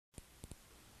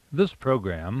This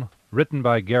program, written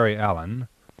by Gary Allen,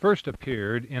 first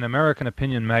appeared in American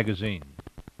Opinion magazine.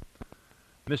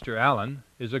 Mr. Allen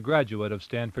is a graduate of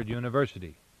Stanford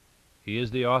University. He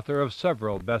is the author of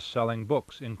several best-selling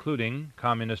books, including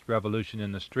Communist Revolution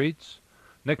in the Streets,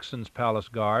 Nixon's Palace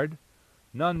Guard,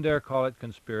 None Dare Call It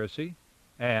Conspiracy,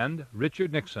 and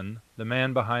Richard Nixon, the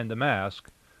Man Behind the Mask,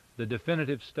 the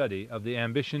definitive study of the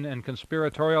ambition and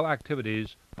conspiratorial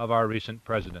activities of our recent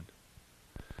president.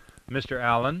 Mr.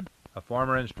 Allen, a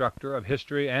former instructor of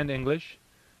history and English,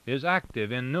 is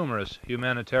active in numerous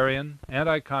humanitarian,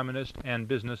 anti-communist, and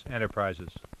business enterprises.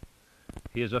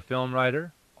 He is a film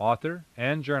writer, author,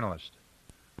 and journalist,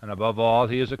 and above all,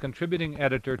 he is a contributing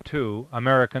editor to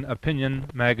American Opinion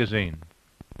magazine.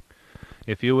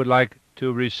 If you would like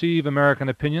to receive American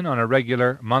Opinion on a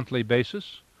regular monthly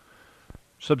basis,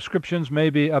 subscriptions may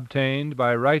be obtained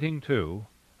by writing to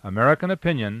American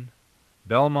Opinion,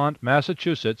 Belmont,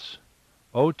 Massachusetts,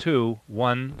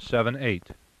 02178.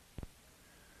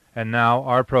 And now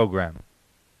our program.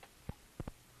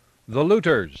 The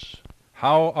Looters: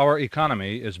 How Our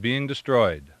Economy is Being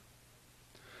Destroyed.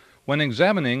 When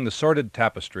examining the sordid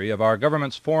tapestry of our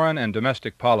government's foreign and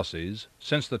domestic policies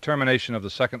since the termination of the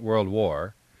Second World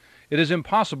War, it is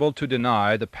impossible to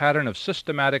deny the pattern of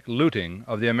systematic looting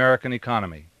of the American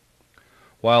economy.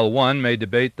 While one may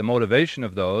debate the motivation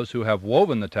of those who have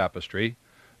woven the tapestry,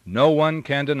 no one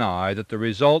can deny that the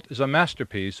result is a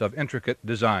masterpiece of intricate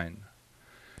design.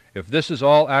 If this is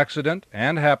all accident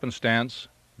and happenstance,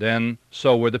 then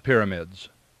so were the pyramids.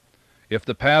 If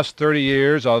the past 30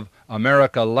 years of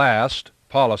America Last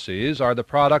policies are the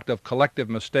product of collective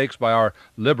mistakes by our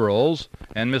liberals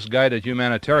and misguided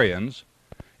humanitarians,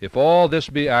 if all this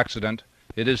be accident,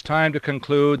 it is time to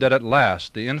conclude that at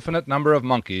last the infinite number of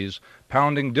monkeys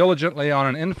pounding diligently on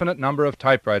an infinite number of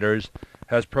typewriters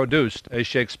has produced a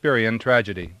Shakespearean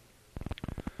tragedy.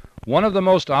 One of the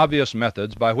most obvious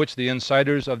methods by which the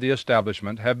insiders of the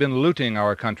establishment have been looting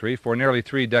our country for nearly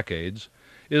 3 decades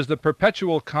is the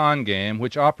perpetual con game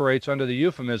which operates under the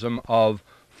euphemism of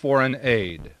foreign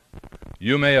aid.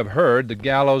 You may have heard the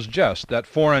gallows jest that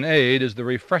foreign aid is the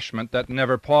refreshment that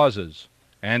never pauses,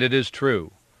 and it is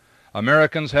true.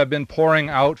 Americans have been pouring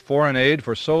out foreign aid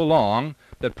for so long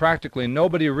that practically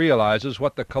nobody realizes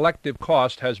what the collective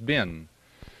cost has been.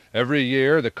 Every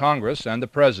year the Congress and the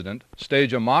President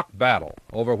stage a mock battle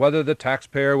over whether the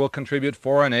taxpayer will contribute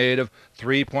foreign aid of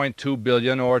 $3.2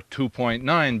 billion or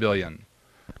 $2.9 billion.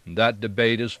 That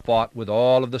debate is fought with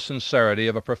all of the sincerity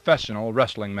of a professional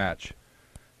wrestling match.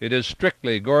 It is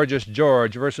strictly Gorgeous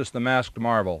George versus the Masked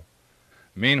Marvel.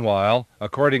 Meanwhile,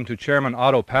 according to Chairman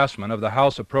Otto Passman of the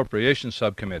House Appropriations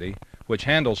Subcommittee, which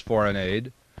handles foreign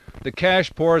aid, the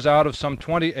cash pours out of some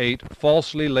 28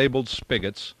 falsely labeled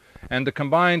spigots, and the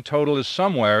combined total is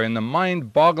somewhere in the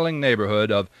mind-boggling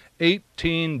neighborhood of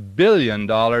 $18 billion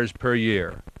per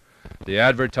year. The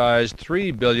advertised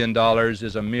 $3 billion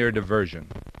is a mere diversion.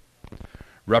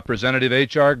 Representative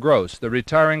H.R. Gross, the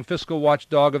retiring fiscal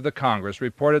watchdog of the Congress,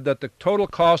 reported that the total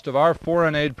cost of our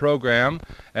foreign aid program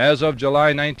as of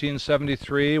July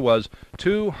 1973 was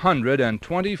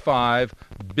 $225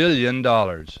 billion.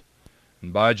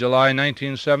 And by July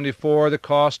 1974, the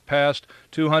cost passed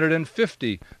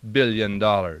 $250 billion.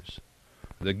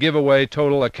 The giveaway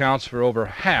total accounts for over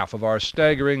half of our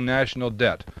staggering national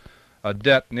debt, a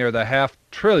debt near the $500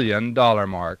 billion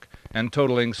mark, and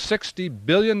totaling $60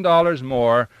 billion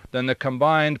more than the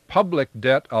combined public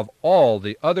debt of all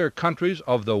the other countries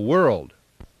of the world.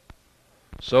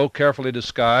 So carefully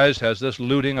disguised has this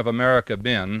looting of America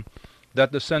been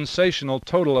that the sensational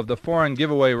total of the foreign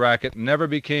giveaway racket never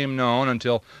became known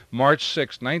until March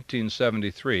 6,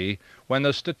 1973, when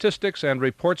the Statistics and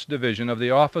Reports Division of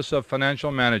the Office of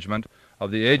Financial Management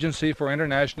of the Agency for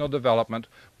International Development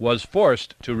was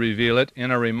forced to reveal it in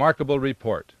a remarkable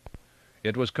report.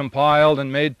 It was compiled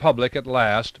and made public at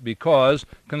last because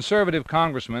conservative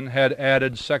congressmen had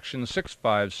added Section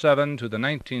 657 to the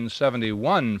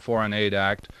 1971 Foreign Aid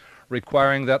Act,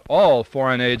 requiring that all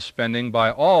foreign aid spending by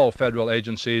all federal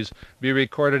agencies be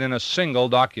recorded in a single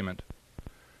document.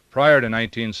 Prior to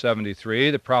 1973,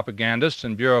 the propagandists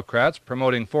and bureaucrats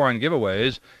promoting foreign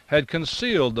giveaways had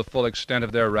concealed the full extent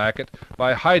of their racket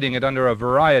by hiding it under a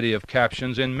variety of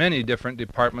captions in many different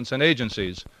departments and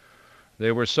agencies.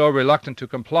 They were so reluctant to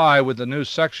comply with the new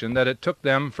section that it took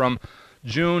them from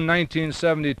June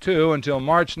 1972 until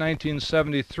March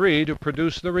 1973 to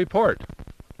produce the report.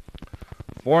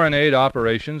 Foreign aid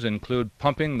operations include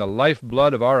pumping the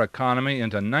lifeblood of our economy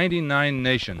into 99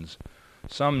 nations,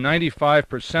 some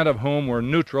 95% of whom were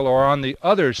neutral or on the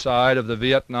other side of the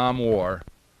Vietnam War.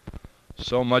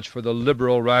 So much for the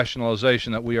liberal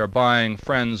rationalization that we are buying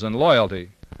friends and loyalty.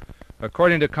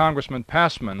 According to Congressman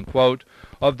Passman, quote,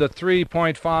 of the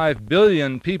 3.5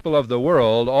 billion people of the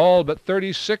world, all but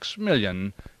 36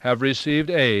 million have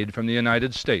received aid from the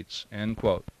United States, end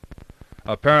quote.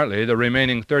 Apparently, the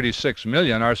remaining 36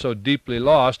 million are so deeply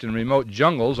lost in remote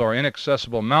jungles or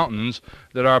inaccessible mountains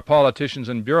that our politicians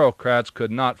and bureaucrats could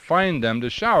not find them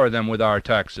to shower them with our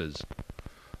taxes.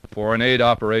 Foreign aid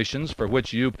operations for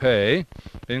which you pay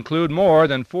include more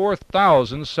than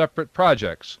 4,000 separate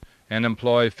projects and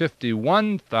employ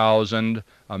 51,000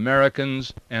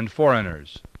 Americans and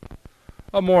foreigners.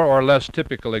 A more or less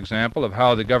typical example of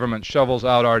how the government shovels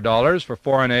out our dollars for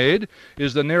foreign aid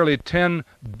is the nearly $10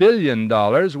 billion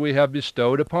we have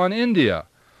bestowed upon India,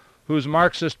 whose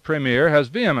Marxist premier has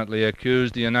vehemently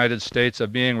accused the United States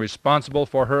of being responsible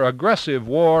for her aggressive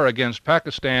war against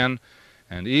Pakistan,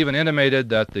 and even intimated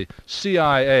that the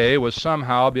CIA was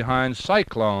somehow behind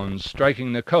cyclones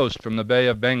striking the coast from the Bay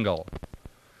of Bengal.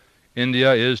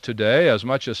 India is today as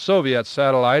much a Soviet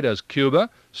satellite as Cuba,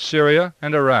 Syria,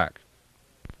 and Iraq.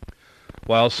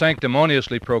 While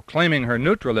sanctimoniously proclaiming her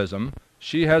neutralism,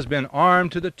 she has been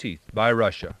armed to the teeth by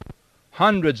Russia.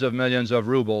 Hundreds of millions of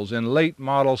rubles in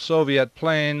late-model Soviet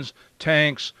planes,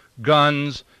 tanks,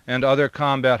 guns, and other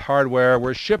combat hardware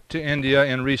were shipped to India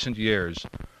in recent years.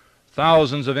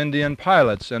 Thousands of Indian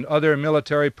pilots and other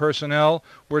military personnel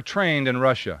were trained in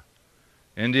Russia.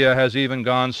 India has even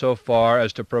gone so far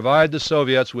as to provide the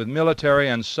Soviets with military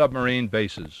and submarine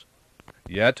bases.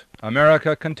 Yet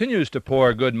America continues to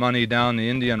pour good money down the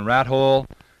Indian rat hole,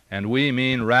 and we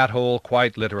mean rat hole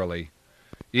quite literally.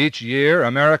 Each year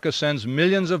America sends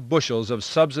millions of bushels of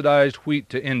subsidized wheat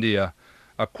to India,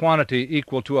 a quantity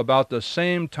equal to about the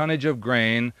same tonnage of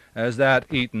grain as that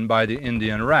eaten by the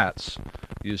Indian rats.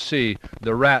 You see,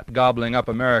 the rat gobbling up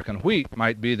American wheat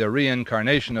might be the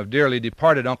reincarnation of dearly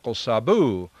departed Uncle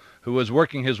Sabu, who was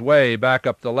working his way back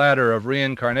up the ladder of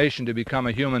reincarnation to become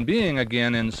a human being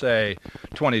again in, say,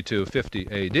 2250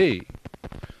 A.D.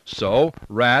 So,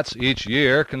 rats each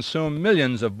year consume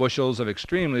millions of bushels of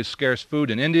extremely scarce food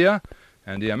in India,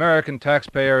 and the American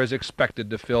taxpayer is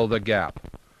expected to fill the gap.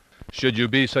 Should you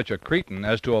be such a cretin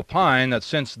as to opine that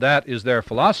since that is their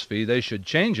philosophy they should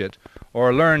change it,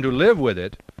 or learn to live with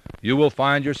it, you will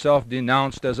find yourself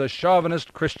denounced as a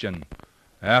chauvinist Christian.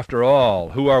 After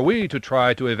all, who are we to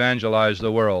try to evangelize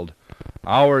the world?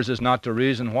 Ours is not to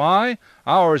reason why,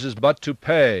 ours is but to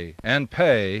pay, and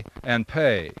pay, and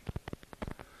pay.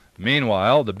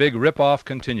 Meanwhile, the big rip-off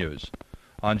continues.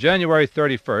 On January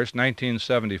 31st,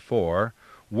 1974,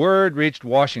 word reached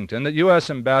Washington that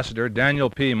U.S. Ambassador Daniel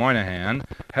P. Moynihan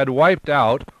had wiped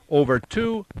out over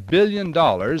 $2 billion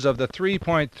of the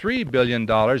 $3.3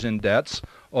 billion in debts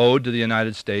owed to the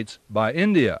United States by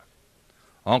India.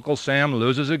 Uncle Sam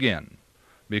loses again,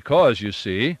 because, you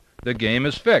see, the game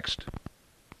is fixed.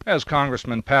 As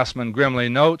Congressman Passman grimly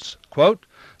notes, quote,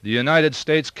 the United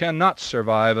States cannot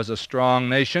survive as a strong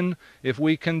nation if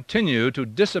we continue to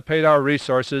dissipate our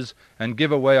resources and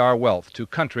give away our wealth to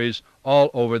countries all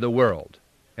over the world,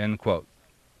 end quote.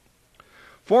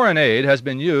 Foreign aid has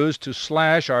been used to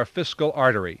slash our fiscal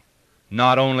artery.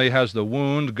 Not only has the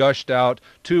wound gushed out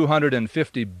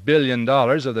 $250 billion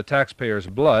of the taxpayers'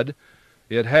 blood,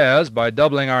 it has, by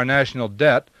doubling our national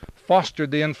debt,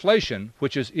 fostered the inflation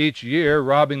which is each year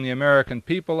robbing the American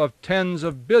people of tens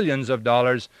of billions of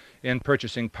dollars in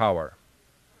purchasing power.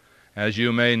 As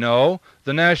you may know,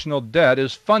 the national debt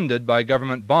is funded by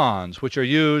government bonds, which are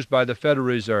used by the Federal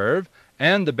Reserve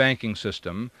and the banking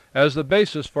system as the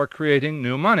basis for creating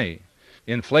new money,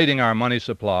 inflating our money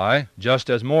supply just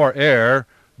as more air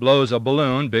blows a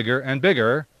balloon bigger and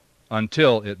bigger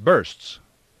until it bursts.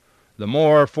 The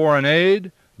more foreign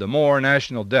aid, the more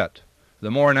national debt. The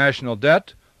more national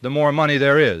debt, the more money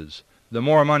there is. The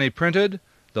more money printed,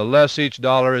 the less each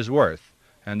dollar is worth,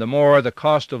 and the more the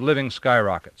cost of living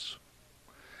skyrockets.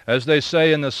 As they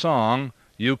say in the song,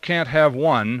 you can't have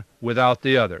one without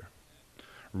the other.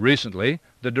 Recently,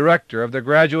 the director of the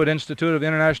Graduate Institute of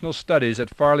International Studies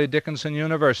at Farley Dickinson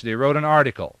University wrote an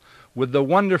article with the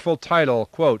wonderful title,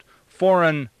 quote,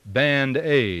 Foreign Band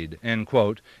Aid, end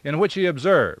quote, in which he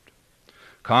observed,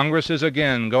 Congress is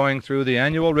again going through the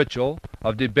annual ritual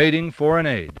of debating foreign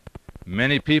aid.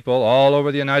 Many people all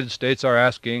over the United States are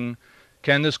asking,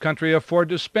 can this country afford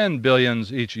to spend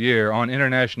billions each year on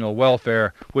international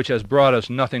welfare which has brought us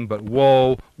nothing but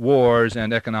woe, wars,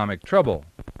 and economic trouble?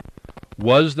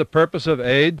 Was the purpose of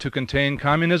aid to contain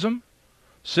communism?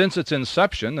 Since its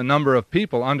inception, the number of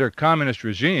people under communist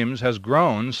regimes has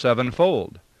grown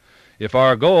sevenfold. If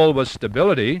our goal was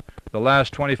stability, the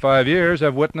last 25 years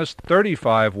have witnessed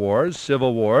 35 wars,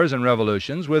 civil wars, and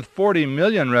revolutions with 40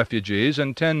 million refugees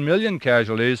and 10 million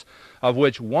casualties, of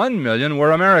which 1 million were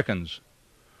Americans.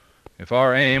 If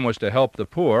our aim was to help the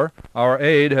poor, our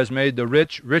aid has made the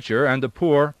rich richer and the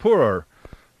poor poorer.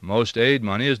 Most aid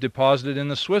money is deposited in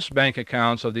the Swiss bank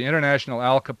accounts of the international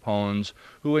Al Capones,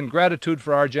 who in gratitude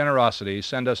for our generosity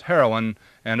send us heroin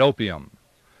and opium.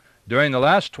 During the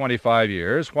last 25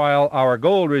 years, while our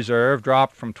gold reserve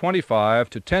dropped from $25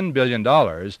 to $10 billion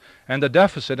and the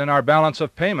deficit in our balance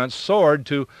of payments soared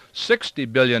to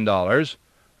 $60 billion,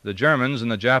 the Germans and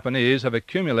the Japanese have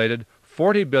accumulated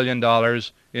 $40 billion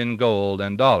in gold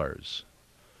and dollars.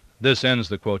 This ends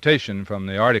the quotation from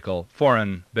the article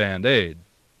Foreign Band Aid.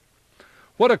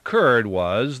 What occurred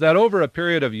was that over a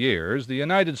period of years, the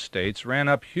United States ran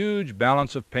up huge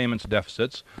balance of payments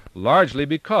deficits, largely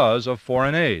because of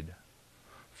foreign aid.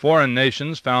 Foreign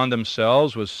nations found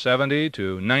themselves with $70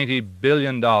 to $90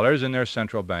 billion in their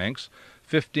central banks,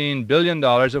 $15 billion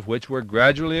of which were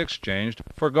gradually exchanged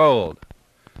for gold.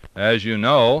 As you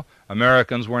know,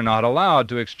 Americans were not allowed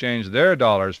to exchange their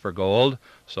dollars for gold,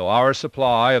 so our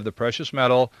supply of the precious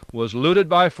metal was looted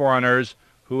by foreigners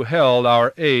who held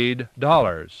our aid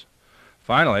dollars.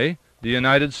 Finally, the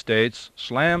United States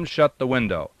slammed shut the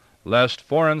window, lest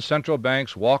foreign central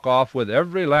banks walk off with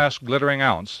every last glittering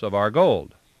ounce of our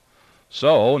gold.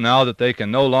 So, now that they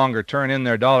can no longer turn in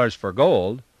their dollars for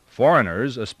gold,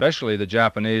 foreigners, especially the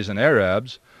Japanese and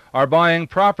Arabs, are buying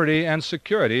property and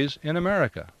securities in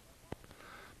America.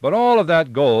 But all of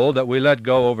that gold that we let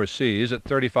go overseas at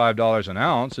 $35 an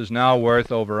ounce is now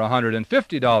worth over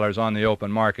 $150 on the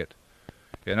open market.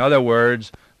 In other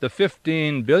words, the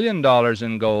 $15 billion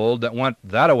in gold that went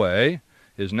that-a-way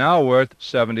is now worth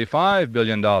 $75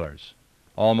 billion,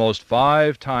 almost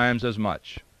 5 times as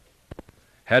much.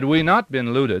 Had we not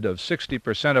been looted of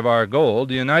 60% of our gold,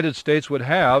 the United States would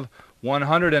have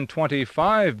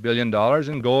 $125 billion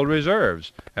in gold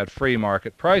reserves at free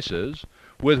market prices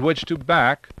with which to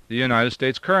back the United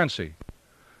States currency.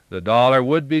 The dollar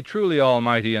would be truly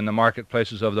almighty in the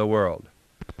marketplaces of the world.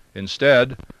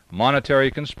 Instead,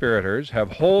 monetary conspirators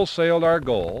have wholesaled our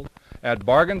gold at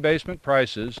bargain basement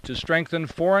prices to strengthen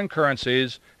foreign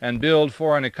currencies and build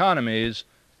foreign economies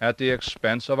at the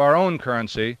expense of our own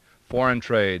currency, foreign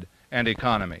trade, and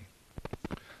economy.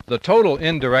 The total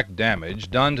indirect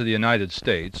damage done to the United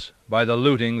States by the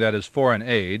looting that is foreign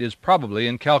aid is probably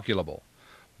incalculable.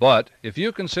 But if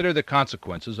you consider the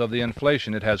consequences of the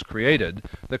inflation it has created,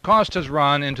 the cost has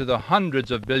run into the hundreds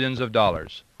of billions of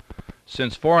dollars.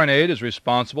 Since foreign aid is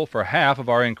responsible for half of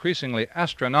our increasingly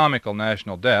astronomical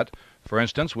national debt, for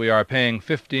instance, we are paying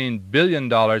 $15 billion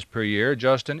per year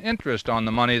just in interest on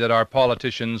the money that our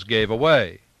politicians gave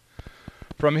away.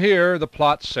 From here, the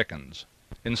plot sickens.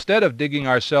 Instead of digging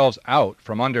ourselves out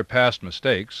from under past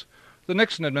mistakes, the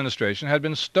Nixon administration had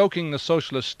been stoking the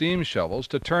socialist steam shovels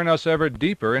to turn us ever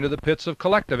deeper into the pits of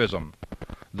collectivism.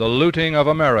 The looting of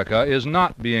America is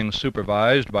not being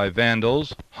supervised by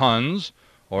Vandals, Huns,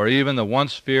 or even the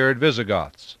once feared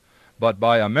Visigoths, but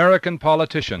by American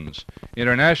politicians,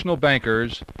 international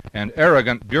bankers, and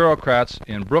arrogant bureaucrats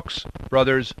in Brooks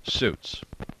Brothers suits.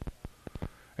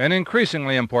 An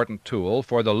increasingly important tool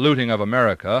for the looting of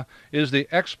America is the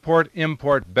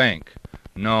Export-Import Bank,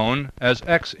 known as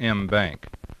Ex-Im Bank.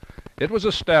 It was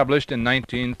established in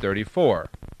 1934,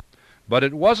 but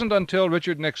it wasn't until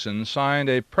Richard Nixon signed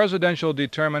a presidential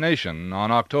determination on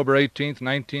October 18,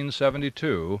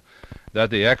 1972,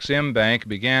 that the Ex-Im Bank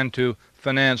began to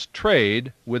finance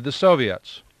trade with the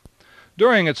Soviets.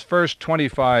 During its first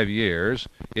 25 years,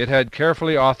 it had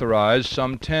carefully authorized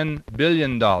some $10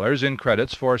 billion in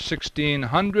credits for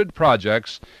 1,600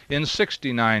 projects in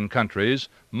 69 countries,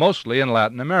 mostly in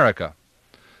Latin America.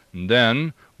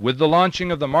 Then, with the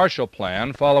launching of the Marshall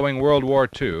Plan following World War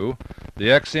II,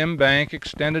 the Ex-Im Bank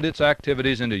extended its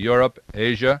activities into Europe,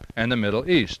 Asia, and the Middle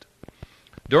East.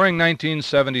 During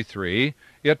 1973,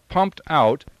 it pumped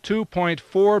out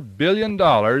 $2.4 billion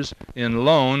in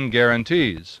loan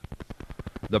guarantees.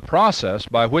 The process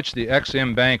by which the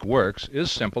Ex-Im Bank works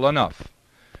is simple enough.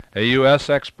 A U.S.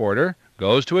 exporter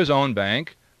goes to his own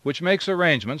bank, which makes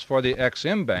arrangements for the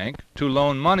Ex-Im Bank to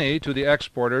loan money to the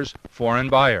exporter's foreign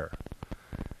buyer.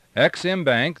 Ex-Im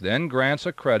Bank then grants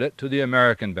a credit to the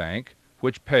American bank,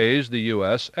 which pays the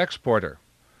U.S. exporter.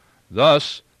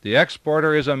 Thus, the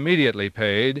exporter is immediately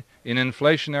paid in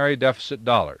inflationary deficit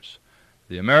dollars.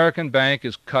 The American bank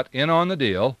is cut in on the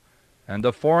deal, and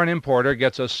the foreign importer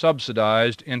gets a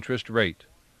subsidized interest rate.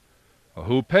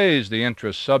 Who pays the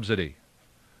interest subsidy?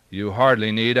 You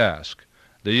hardly need ask.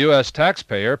 The U.S.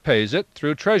 taxpayer pays it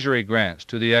through Treasury grants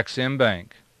to the Ex-Im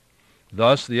Bank.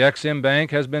 Thus, the Ex-Im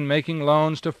Bank has been making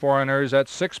loans to foreigners at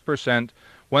 6%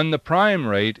 when the prime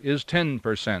rate is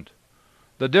 10%.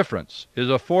 The difference is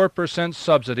a 4%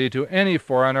 subsidy to any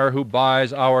foreigner who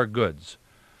buys our goods.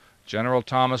 General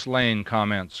Thomas Lane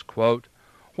comments, quote,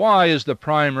 "Why is the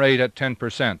prime rate at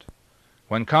 10%?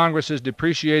 When Congress is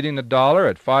depreciating the dollar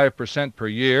at 5% per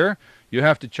year, you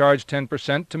have to charge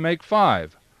 10% to make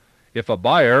 5. If a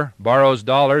buyer borrows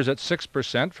dollars at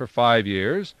 6% for 5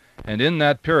 years, and in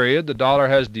that period the dollar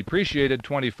has depreciated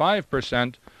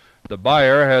 25%, the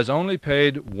buyer has only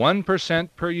paid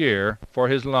 1% per year for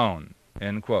his loan."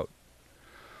 End quote.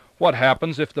 What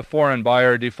happens if the foreign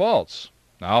buyer defaults?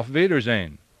 Auf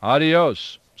Wiedersehen,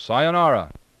 adios,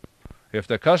 sayonara. If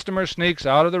the customer sneaks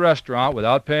out of the restaurant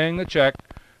without paying the check,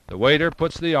 the waiter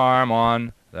puts the arm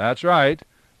on, that's right,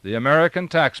 the American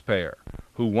taxpayer,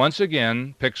 who once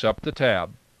again picks up the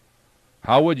tab.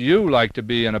 How would you like to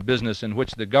be in a business in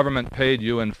which the government paid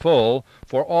you in full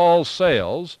for all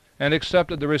sales and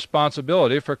accepted the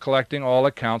responsibility for collecting all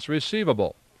accounts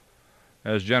receivable?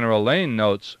 As General Lane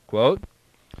notes, quote,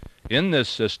 "In this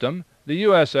system, the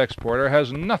U.S. exporter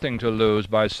has nothing to lose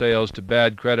by sales to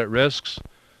bad credit risks.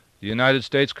 The United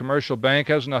States Commercial Bank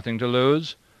has nothing to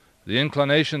lose. The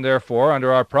inclination, therefore,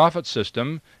 under our profit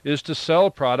system is to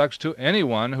sell products to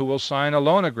anyone who will sign a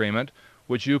loan agreement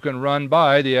which you can run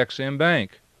by the Ex-Im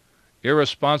Bank.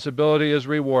 Irresponsibility is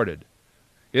rewarded.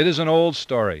 It is an old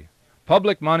story.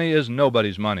 Public money is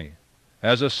nobody's money.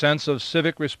 As a sense of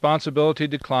civic responsibility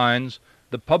declines,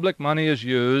 the public money is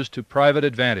used to private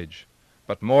advantage.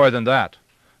 But more than that,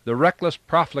 the reckless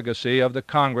profligacy of the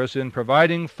Congress in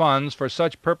providing funds for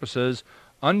such purposes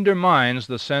undermines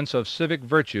the sense of civic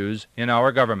virtues in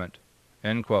our government."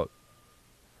 End quote.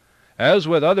 As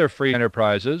with other free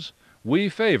enterprises, we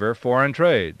favor foreign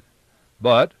trade.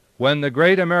 But when the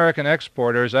great American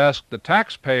exporters ask the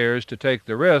taxpayers to take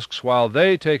the risks while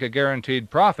they take a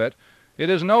guaranteed profit, it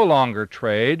is no longer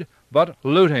trade, but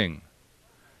looting.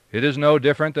 It is no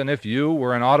different than if you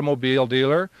were an automobile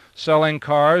dealer selling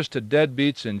cars to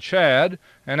deadbeats in Chad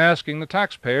and asking the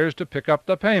taxpayers to pick up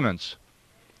the payments.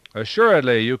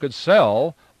 Assuredly, you could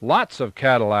sell lots of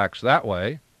Cadillacs that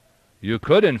way. You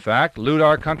could, in fact, loot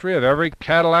our country of every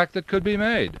Cadillac that could be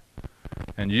made.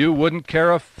 And you wouldn't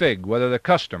care a fig whether the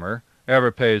customer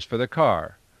ever pays for the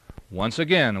car. Once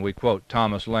again we quote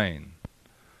Thomas Lane.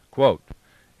 Quote,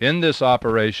 "In this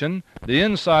operation, the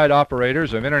inside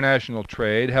operators of international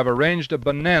trade have arranged a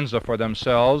bonanza for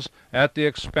themselves at the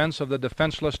expense of the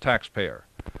defenseless taxpayer.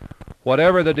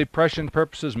 Whatever the Depression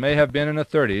purposes may have been in the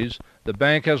 30s, the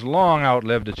bank has long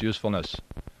outlived its usefulness.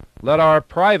 Let our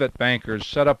private bankers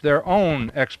set up their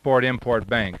own export-import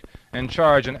bank and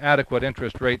charge an adequate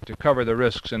interest rate to cover the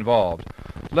risks involved.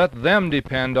 Let them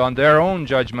depend on their own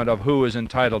judgment of who is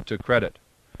entitled to credit.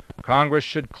 Congress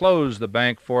should close the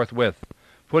bank forthwith,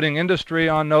 putting industry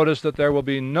on notice that there will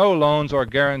be no loans or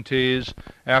guarantees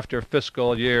after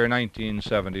fiscal year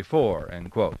 1974.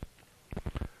 End quote.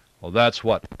 Well, that's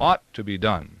what ought to be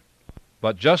done.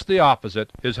 But just the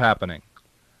opposite is happening.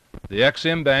 The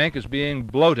Ex-Im Bank is being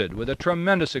bloated with a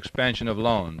tremendous expansion of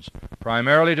loans,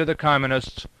 primarily to the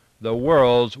Communists, the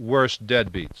world's worst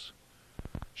deadbeats.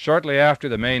 Shortly after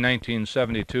the May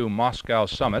 1972 Moscow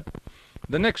summit,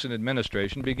 the Nixon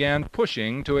administration began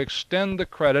pushing to extend the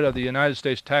credit of the United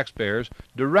States taxpayers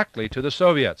directly to the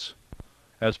Soviets.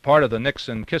 As part of the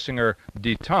Nixon-Kissinger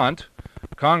détente,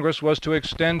 Congress was to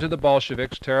extend to the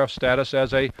Bolsheviks tariff status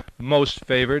as a most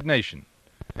favored nation,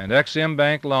 and Ex-Im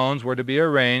Bank loans were to be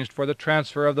arranged for the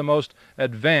transfer of the most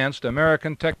advanced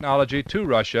American technology to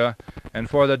Russia and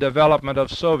for the development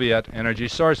of Soviet energy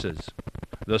sources.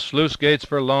 The sluice gates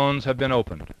for loans have been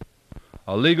opened.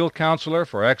 A legal counselor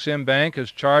for Ex-Im Bank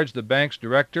has charged the bank's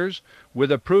directors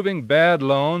with approving bad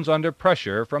loans under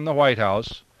pressure from the White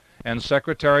House and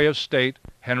Secretary of State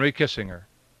Henry Kissinger.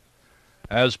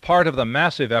 As part of the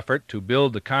massive effort to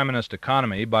build the communist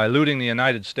economy by looting the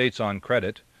United States on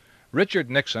credit, Richard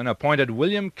Nixon appointed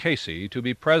William Casey to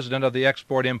be president of the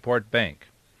Export-Import Bank.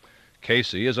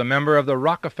 Casey is a member of the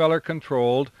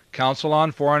Rockefeller-controlled Council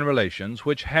on Foreign Relations,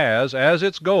 which has as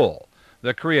its goal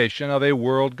the creation of a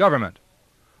world government.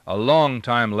 A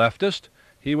long-time leftist,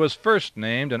 he was first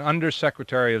named an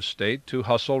Undersecretary of State to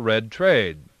hustle red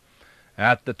trade.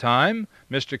 At the time,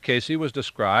 Mr. Casey was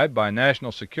described by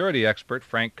national security expert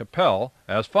Frank Capel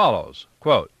as follows,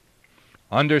 quote,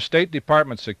 "Under State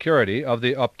Department security of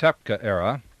the Optepka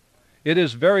era, it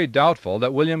is very doubtful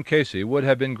that William Casey would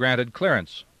have been granted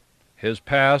clearance. His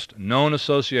past known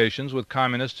associations with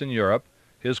communists in Europe,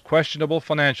 his questionable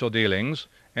financial dealings,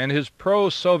 and his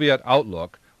pro-Soviet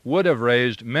outlook would have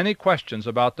raised many questions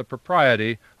about the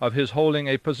propriety of his holding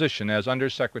a position as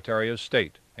Undersecretary of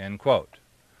State." End quote.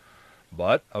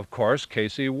 But, of course,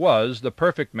 Casey was the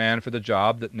perfect man for the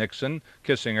job that Nixon,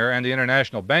 Kissinger, and the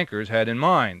international bankers had in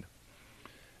mind.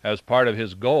 As part of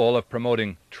his goal of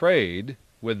promoting trade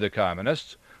with the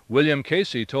Communists, William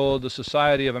Casey told the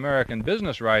Society of American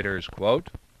Business Writers, quote,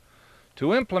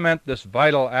 "To implement this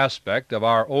vital aspect of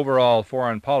our overall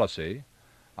foreign policy,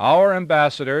 our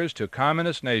ambassadors to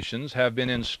communist nations have been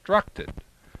instructed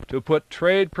to put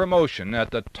trade promotion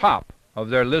at the top of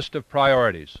their list of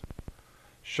priorities.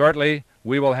 Shortly,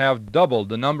 we will have doubled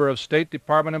the number of State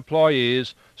Department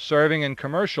employees serving in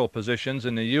commercial positions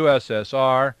in the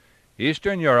USSR,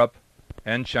 Eastern Europe,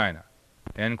 and China."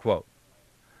 End quote.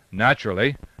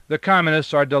 Naturally, the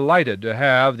Communists are delighted to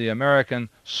have the American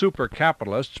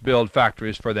super-capitalists build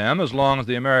factories for them as long as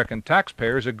the American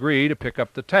taxpayers agree to pick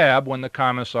up the tab when the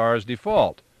commissars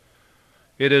default.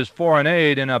 It is foreign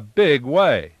aid in a big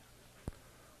way.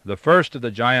 The first of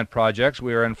the giant projects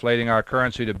we are inflating our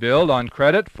currency to build on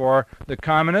credit for the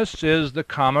Communists is the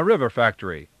Kama River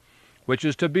factory, which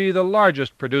is to be the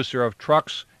largest producer of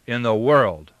trucks in the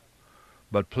world.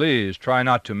 But please try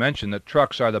not to mention that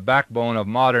trucks are the backbone of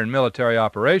modern military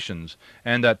operations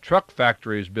and that truck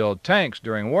factories build tanks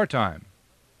during wartime.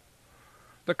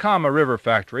 The Kama River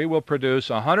factory will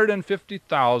produce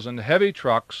 150,000 heavy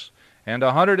trucks and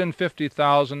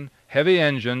 150,000 heavy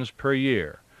engines per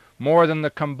year, more than the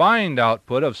combined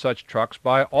output of such trucks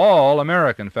by all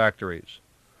American factories.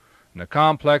 And the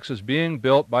complex is being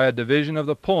built by a division of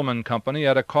the Pullman Company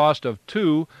at a cost of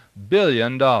 $2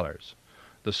 billion.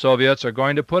 The Soviets are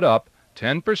going to put up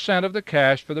 10% of the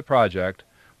cash for the project,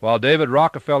 while David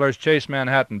Rockefeller's Chase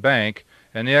Manhattan Bank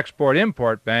and the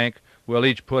Export-Import Bank will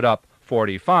each put up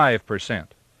 45%.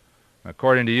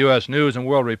 According to U.S. News and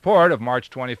World Report of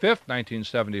March 25,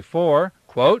 1974,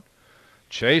 quote,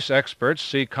 "Chase experts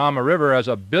see Kama River as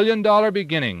a billion-dollar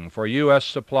beginning for U.S.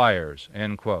 suppliers."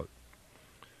 End quote.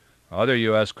 Other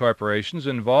U.S. corporations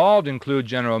involved include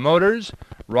General Motors,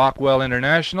 Rockwell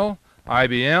International,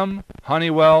 IBM,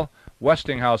 Honeywell,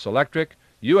 Westinghouse Electric,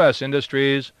 U.S.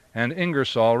 Industries, and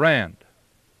Ingersoll Rand.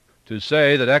 To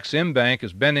say that Exim Bank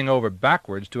is bending over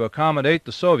backwards to accommodate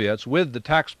the Soviets with the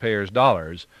taxpayers'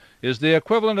 dollars is the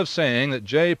equivalent of saying that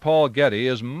J. Paul Getty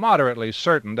is moderately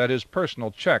certain that his personal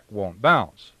check won't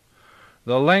bounce.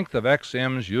 The length of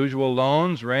Exim's usual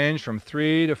loans range from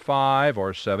 3 to 5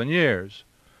 or 7 years.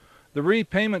 The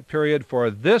repayment period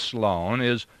for this loan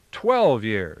is 12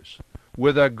 years,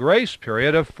 with a grace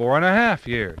period of 4.5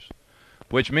 years,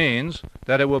 which means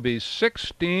that it will be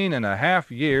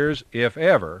 16.5 years, if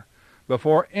ever,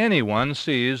 before anyone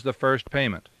sees the first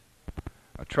payment.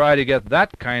 Try to get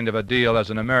that kind of a deal as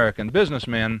an American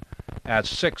businessman at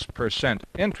 6%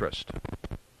 interest.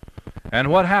 And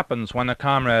what happens when the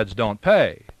comrades don't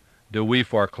pay? Do we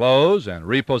foreclose and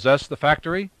repossess the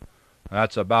factory?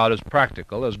 That's about as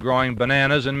practical as growing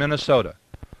bananas in Minnesota.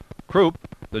 Krupp,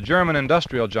 the German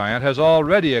industrial giant, has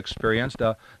already experienced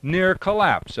a near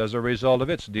collapse as a result of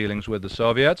its dealings with the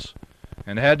Soviets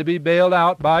and had to be bailed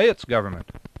out by its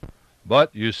government.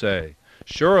 But, you say,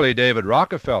 surely David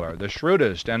Rockefeller, the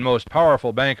shrewdest and most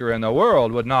powerful banker in the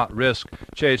world, would not risk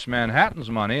Chase Manhattan's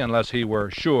money unless he were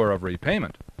sure of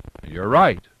repayment. You're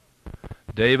right.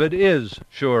 David is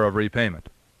sure of repayment.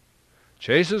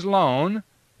 Chase's loan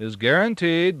is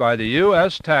guaranteed by the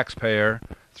U.S. taxpayer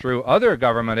through other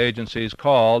government agencies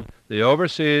called the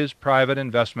Overseas Private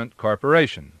Investment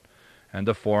Corporation and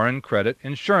the Foreign Credit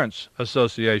Insurance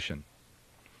Association.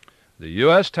 The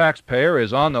U.S. taxpayer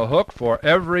is on the hook for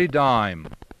every dime.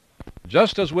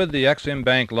 Just as with the Exim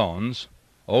Bank loans,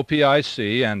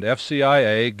 OPIC and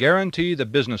FCIA guarantee the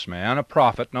businessman a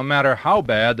profit no matter how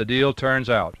bad the deal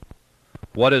turns out.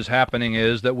 What is happening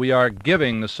is that we are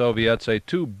giving the Soviets a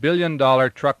 $2 billion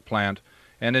truck plant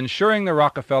and ensuring the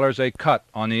Rockefellers a cut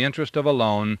on the interest of a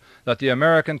loan that the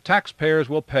American taxpayers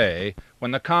will pay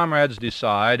when the comrades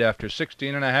decide after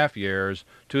 16.5 years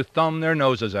to thumb their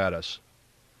noses at us.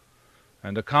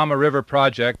 And the Kama River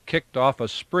project kicked off a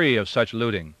spree of such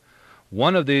looting.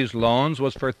 One of these loans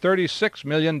was for $36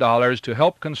 million to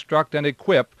help construct and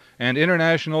equip an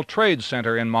international trade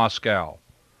center in Moscow.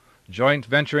 Joint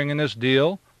venturing in this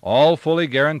deal, all fully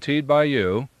guaranteed by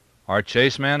you, are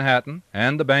Chase Manhattan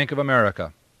and the Bank of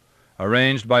America.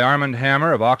 Arranged by Armand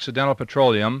Hammer of Occidental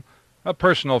Petroleum, a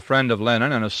personal friend of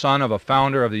Lenin and a son of a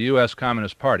founder of the U.S.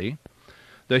 Communist Party,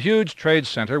 the huge trade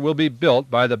center will be built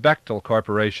by the Bechtel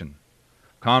Corporation.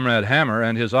 Comrade Hammer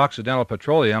and his Occidental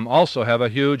Petroleum also have a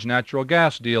huge natural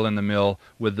gas deal in the mill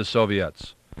with the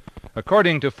Soviets.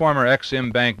 According to former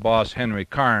Exim Bank boss Henry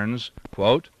Carnes,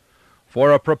 quote,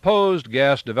 For a proposed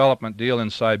gas development deal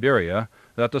in Siberia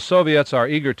that the Soviets are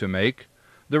eager to make,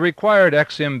 the required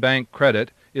Exim Bank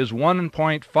credit is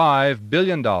 $1.5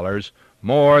 billion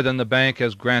more than the bank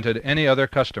has granted any other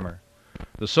customer.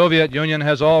 The Soviet Union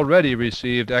has already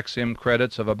received Exim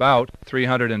credits of about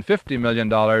 $350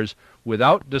 million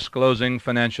without disclosing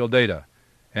financial data."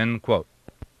 End quote.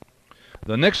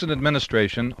 The Nixon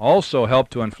administration also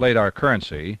helped to inflate our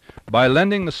currency by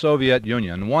lending the Soviet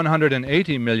Union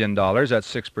 $180 million at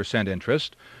 6%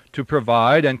 interest to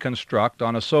provide and construct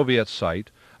on a Soviet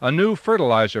site a new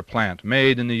fertilizer plant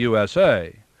made in the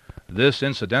USA. This,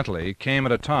 incidentally, came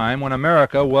at a time when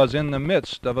America was in the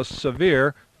midst of a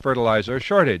severe fertilizer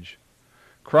shortage.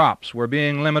 Crops were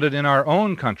being limited in our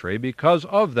own country because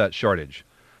of that shortage,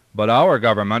 but our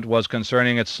government was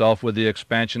concerning itself with the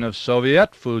expansion of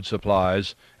Soviet food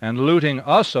supplies and looting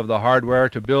us of the hardware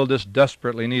to build this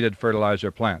desperately needed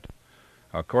fertilizer plant.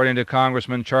 According to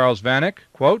Congressman Charles Vanik,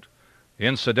 quote,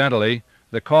 "Incidentally,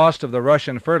 the cost of the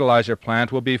Russian fertilizer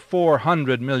plant will be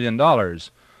 $400 million.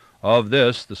 Of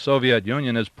this, the Soviet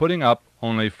Union is putting up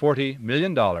only $40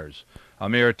 million, a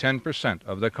mere 10%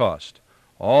 of the cost.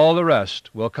 All the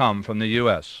rest will come from the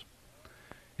U.S.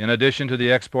 In addition to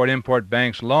the Export-Import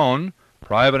Bank's loan,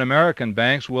 private American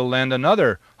banks will lend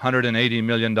another $180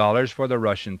 million for the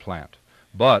Russian plant,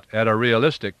 but at a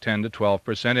realistic 10 to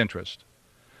 12% interest.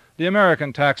 The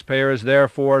American taxpayer is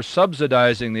therefore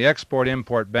subsidizing the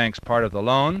Export-Import Bank's part of the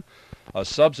loan, a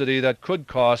subsidy that could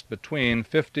cost between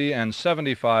 $50 and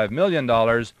 $75 million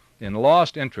in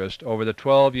lost interest over the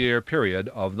 12-year period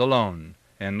of the loan."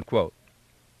 End quote.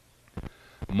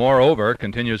 Moreover,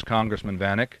 continues Congressman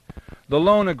Vanik, the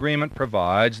loan agreement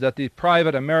provides that the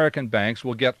private American banks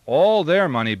will get all their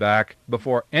money back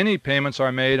before any payments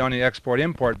are made on the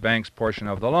Export-Import Bank's portion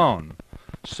of the loan.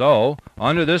 So,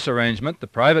 under this arrangement, the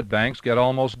private banks get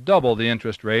almost double the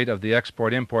interest rate of the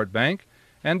Export-Import Bank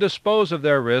and dispose of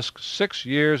their risk 6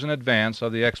 years in advance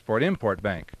of the Export-Import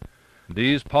Bank.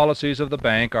 These policies of the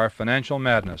bank are financial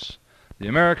madness. The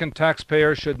American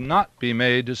taxpayer should not be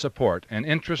made to support an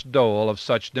interest dole of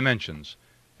such dimensions."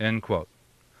 End quote.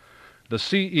 The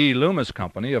C.E. Loomis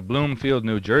Company of Bloomfield,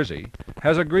 New Jersey,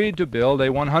 has agreed to build a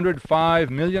 $105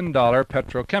 million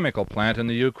petrochemical plant in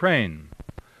the Ukraine.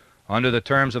 Under the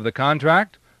terms of the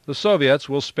contract, the Soviets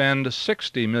will spend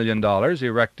 $60 million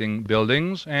erecting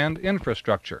buildings and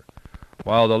infrastructure,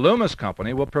 while the Loomis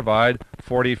Company will provide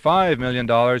 $45 million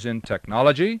in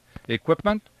technology,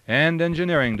 equipment, and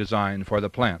engineering design for the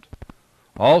plant.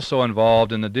 Also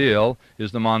involved in the deal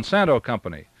is the Monsanto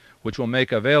Company, which will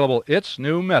make available its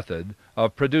new method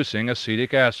of producing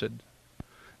acetic acid.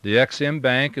 The Exim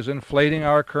Bank is inflating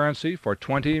our currency for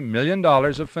 $20 million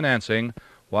of financing,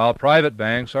 while private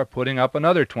banks are putting up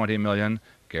another $20 million,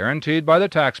 guaranteed by the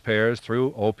taxpayers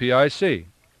through OPIC.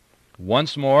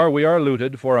 Once more we are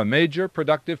looted for a major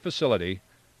productive facility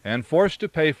and forced to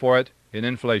pay for it in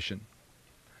inflation.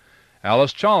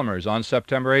 Alice Chalmers on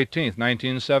September 18,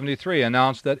 1973,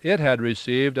 announced that it had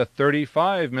received a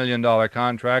 $35 million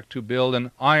contract to build an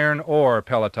iron ore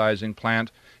pelletizing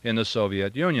plant in the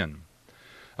Soviet Union.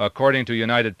 According to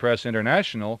United Press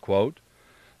International, quote,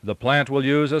 "The plant will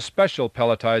use a special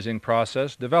pelletizing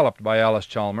process developed by Alice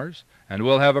Chalmers and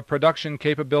will have a production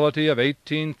capability of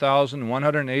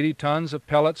 18,180 tons of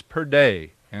pellets per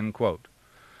day." End quote.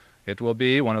 It will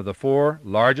be one of the 4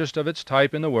 largest of its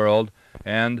type in the world,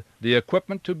 and the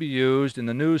equipment to be used in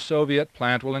the new Soviet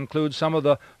plant will include some of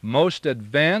the most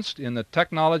advanced in the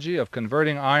technology of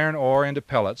converting iron ore into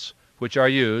pellets, which are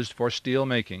used for steel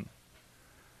making.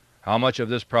 How much of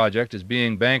this project is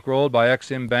being bankrolled by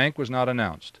Exim Bank was not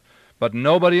announced, but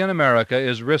nobody in America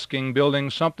is risking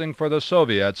building something for the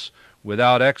Soviets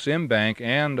without Exim Bank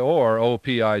and or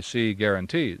OPIC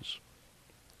guarantees.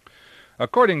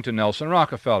 According to Nelson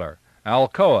Rockefeller,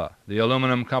 Alcoa, the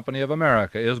aluminum company of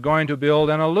America, is going to build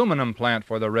an aluminum plant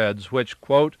for the Reds which,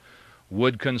 quote,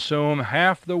 "would consume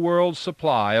half the world's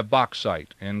supply of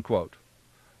bauxite." End quote.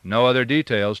 No other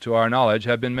details to our knowledge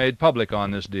have been made public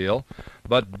on this deal,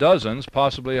 but dozens,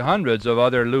 possibly hundreds of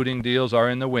other looting deals are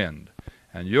in the wind,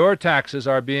 and your taxes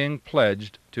are being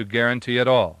pledged to guarantee it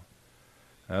all.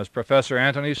 As Professor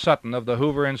Anthony Sutton of the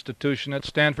Hoover Institution at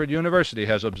Stanford University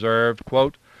has observed,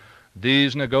 quote,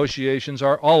 "These negotiations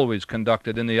are always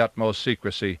conducted in the utmost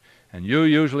secrecy, and you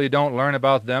usually don't learn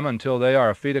about them until they are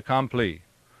a fait accompli.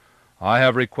 I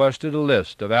have requested a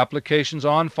list of applications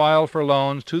on file for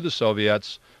loans to the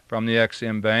Soviets from the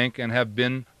Exim Bank and have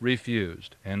been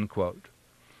refused." End quote.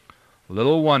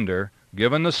 Little wonder,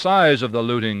 given the size of the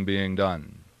looting being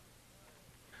done.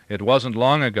 It wasn't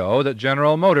long ago that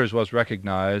General Motors was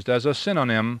recognized as a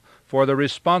synonym for the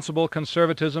responsible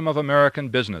conservatism of American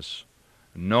business.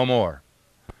 no more.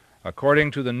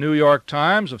 According to the New York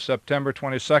Times of September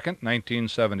 22,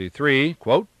 1973,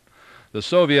 quote, the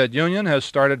Soviet Union has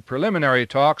started preliminary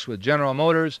talks with General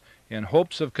Motors in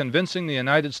hopes of convincing the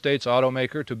United States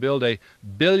automaker to build a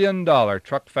billion-dollar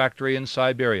truck factory in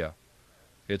Siberia.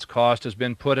 Its cost has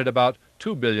been put at about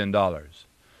 $2 billion.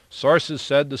 Sources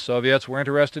said the Soviets were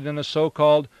interested in a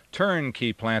so-called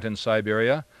turnkey plant in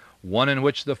Siberia, one in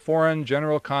which the foreign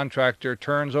general contractor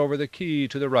turns over the key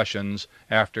to the Russians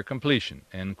after completion,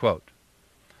 end quote.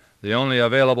 The only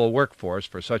available workforce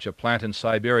for such a plant in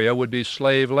Siberia would be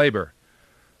slave labor.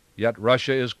 Yet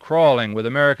Russia is crawling with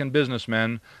American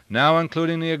businessmen, now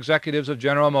including the executives of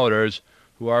General Motors,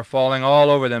 who are falling all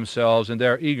over themselves in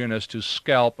their eagerness to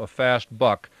scalp a fast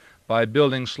buck by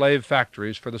building slave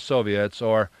factories for the Soviets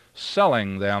or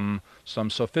selling them some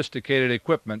sophisticated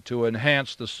equipment to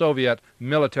enhance the Soviet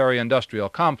military-industrial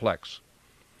complex.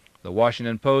 The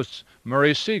Washington Post's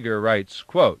Murray Seeger writes,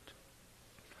 quote,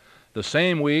 the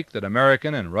same week that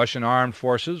American and Russian armed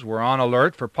forces were on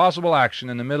alert for possible action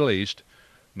in the Middle East,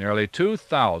 nearly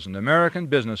 2,000 American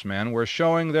businessmen were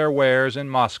showing their wares in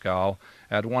Moscow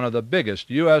at one of the biggest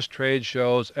U.S. trade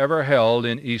shows ever held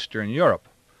in Eastern Europe.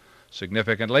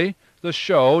 Significantly, the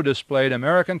show displayed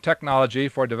American technology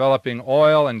for developing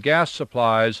oil and gas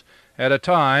supplies at a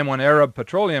time when Arab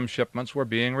petroleum shipments were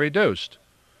being reduced.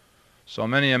 So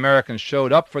many Americans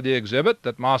showed up for the exhibit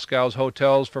that Moscow's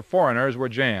hotels for foreigners were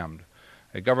jammed.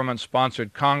 A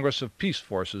government-sponsored Congress of Peace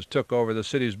Forces took over the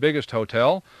city's biggest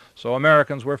hotel, so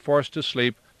Americans were forced to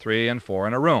sleep 3 and 4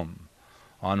 in a room.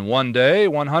 On one day,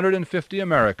 150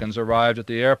 Americans arrived at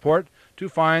the airport to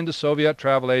find the Soviet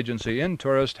travel agency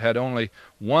Intourist had only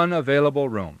one available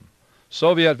room.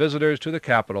 Soviet visitors to the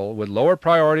capital with lower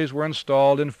priorities were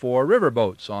installed in 4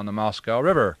 riverboats on the Moscow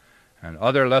River and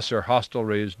other lesser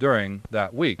hostelries during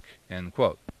that week, end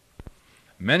quote.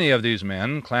 Many of these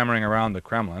men clamoring around the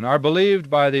Kremlin are believed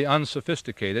by the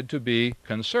unsophisticated to be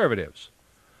conservatives.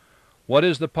 What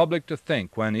is the public to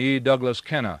think when E. Douglas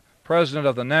Kenna, president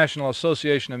of the National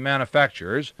Association of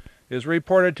Manufacturers, is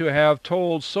reported to have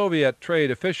told Soviet trade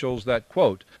officials that,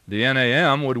 quote, the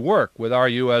NAM would work with our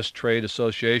U.S. trade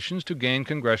associations to gain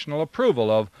congressional approval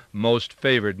of most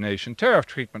favored nation tariff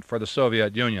treatment for the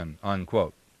Soviet Union,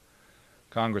 unquote.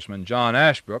 Congressman John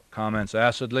Ashbrook comments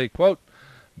acidly, quote,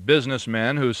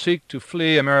 businessmen who seek to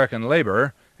flee American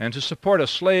labor and to support a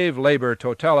slave labor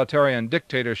totalitarian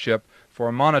dictatorship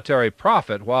for monetary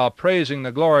profit while praising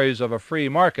the glories of a free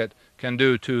market can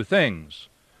do 2 things.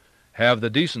 Have the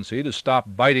decency to stop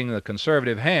biting the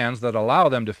conservative hands that allow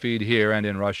them to feed here and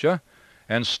in Russia,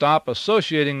 and stop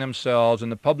associating themselves in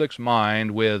the public's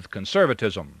mind with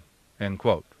conservatism, end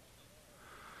quote.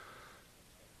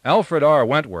 Alfred R.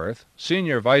 Wentworth,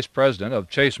 senior vice president of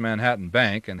Chase Manhattan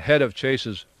Bank and head of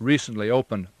Chase's recently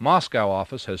opened Moscow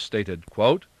office, has stated,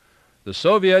 quote, the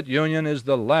Soviet Union is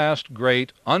the last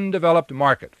great undeveloped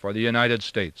market for the United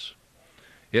States.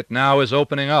 It now is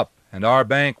opening up, and our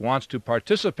bank wants to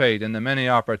participate in the many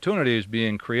opportunities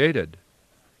being created,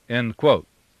 end quote.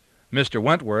 Mr.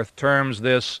 Wentworth terms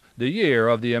this the year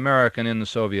of the American in the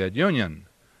Soviet Union.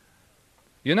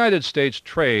 United States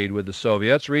trade with the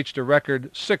Soviets reached a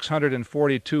record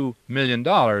 $642 million in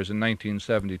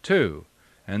 1972,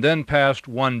 and then passed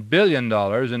 $1 billion in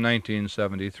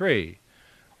 1973.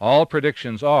 All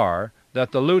predictions are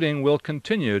that the looting will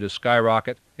continue to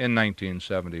skyrocket in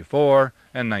 1974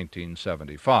 and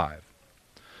 1975.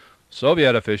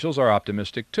 Soviet officials are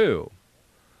optimistic too.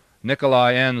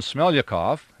 Nikolai N.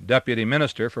 Smelyakov, Deputy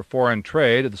Minister for Foreign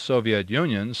Trade of the Soviet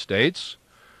Union, states,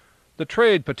 the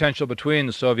trade potential between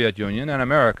the Soviet Union and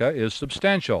America is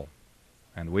substantial,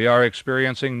 and we are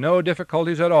experiencing no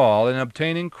difficulties at all in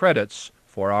obtaining credits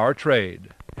for our trade,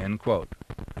 end quote.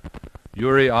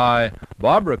 Yuri I.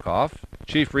 Bobrikov,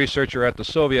 chief researcher at the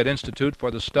Soviet Institute for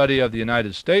the Study of the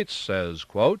United States, says,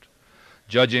 quote,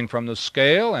 judging from the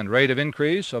scale and rate of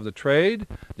increase of the trade,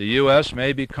 the U.S.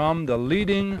 may become the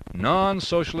leading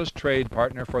non-socialist trade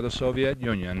partner for the Soviet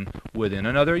Union within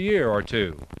another year or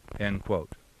 2, end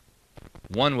quote.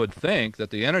 One would think that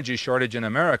the energy shortage in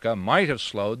America might have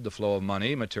slowed the flow of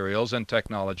money, materials, and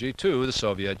technology to the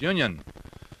Soviet Union.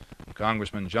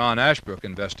 Congressman John Ashbrook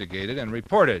investigated and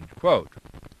reported, quote,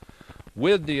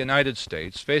 with the United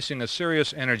States facing a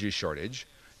serious energy shortage,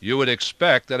 you would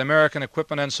expect that American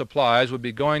equipment and supplies would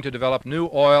be going to develop new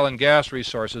oil and gas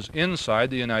resources inside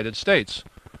the United States.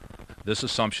 This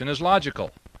assumption is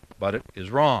logical, but it is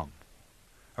wrong.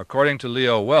 According to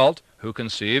Leo Welt, who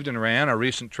conceived and ran a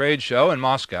recent trade show in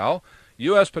Moscow,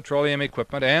 U.S. petroleum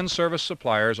equipment and service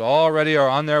suppliers already are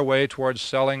on their way towards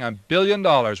selling $1 billion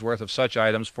worth of such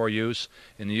items for use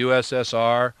in the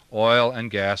USSR oil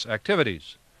and gas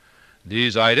activities.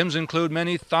 These items include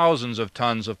many thousands of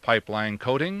tons of pipeline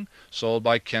coating sold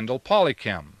by Kendall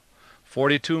Polychem,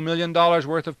 $42 million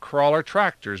worth of crawler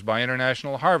tractors by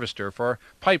International Harvester for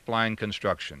pipeline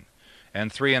construction,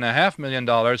 and $3.5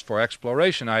 million for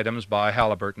exploration items by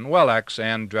Halliburton Wellex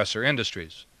and Dresser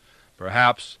Industries.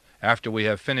 Perhaps after we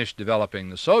have finished developing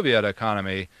the Soviet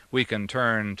economy, we can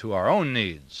turn to our own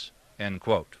needs." End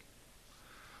quote.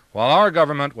 While our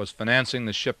government was financing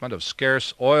the shipment of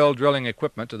scarce oil drilling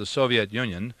equipment to the Soviet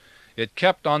Union, it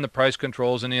kept on the price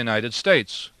controls in the United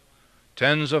States.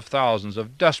 Tens of thousands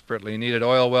of desperately needed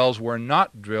oil wells were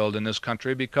not drilled in this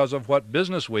country because of what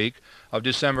Business Week of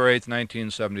December 8,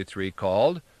 1973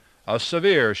 called a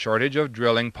severe shortage of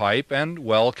drilling pipe and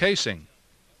well casing.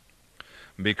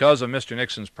 Because of Mr.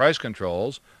 Nixon's price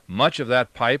controls, much of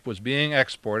that pipe was being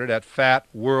exported at fat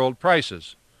world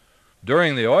prices.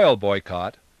 During the oil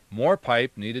boycott, more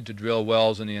pipe needed to drill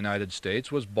wells in the United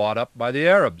States was bought up by the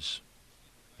Arabs.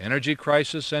 Energy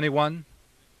crisis, anyone?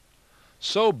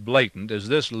 So blatant is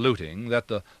this looting that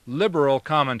the liberal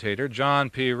commentator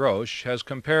John P. Roche has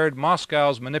compared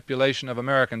Moscow's manipulation of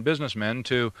American businessmen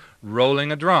to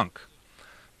rolling a drunk.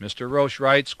 Mr. Roche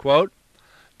writes, quote,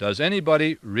 "Does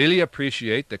anybody really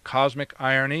appreciate the cosmic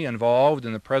irony involved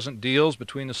in the present deals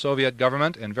between the Soviet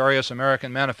government and various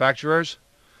American manufacturers?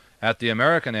 At the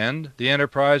American end, the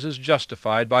enterprise is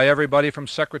justified by everybody from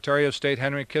Secretary of State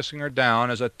Henry Kissinger down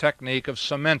as a technique of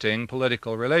cementing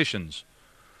political relations.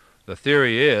 The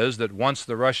theory is that once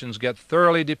the Russians get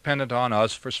thoroughly dependent on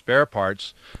us for spare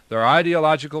parts, their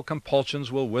ideological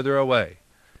compulsions will wither away.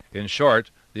 In short,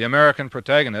 the American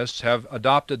protagonists have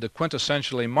adopted the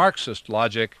quintessentially Marxist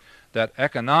logic that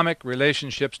economic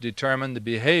relationships determine the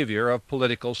behavior of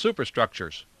political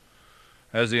superstructures.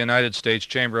 As the United States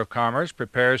Chamber of Commerce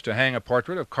prepares to hang a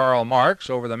portrait of Karl Marx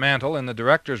over the mantel in the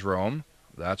director's room,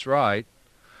 that's right,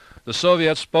 the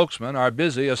Soviet spokesmen are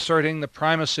busy asserting the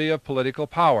primacy of political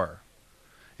power.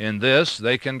 In this,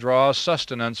 they can draw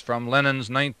sustenance from Lenin's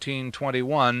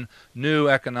 1921 New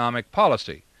Economic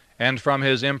Policy and from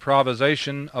his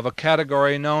improvisation of a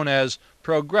category known as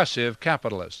progressive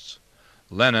capitalists.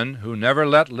 Lenin, who never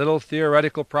let little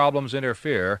theoretical problems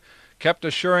interfere, kept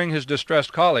assuring his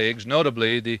distressed colleagues,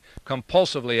 notably the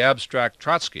compulsively abstract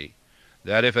Trotsky,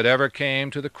 that if it ever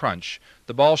came to the crunch,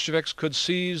 the Bolsheviks could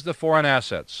seize the foreign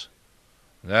assets.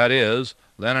 That is,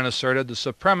 Lenin asserted the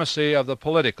supremacy of the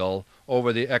political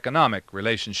over the economic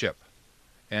relationship."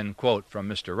 End quote from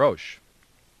Mr. Roche.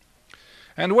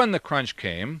 And when the crunch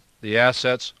came, the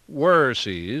assets were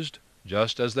seized,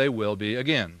 just as they will be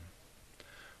again.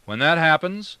 When that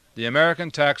happens, the American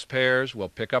taxpayers will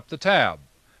pick up the tab,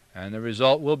 and the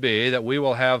result will be that we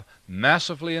will have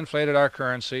massively inflated our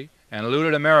currency and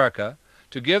looted America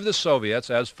to give the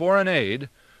Soviets, as foreign aid,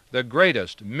 the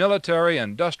greatest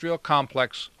military-industrial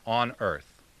complex on Earth.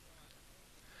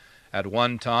 At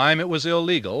one time it was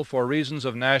illegal, for reasons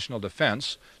of national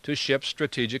defense, to ship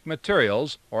strategic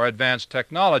materials or advanced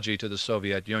technology to the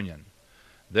Soviet Union.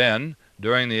 Then,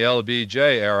 during the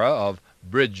LBJ era of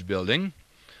bridge building,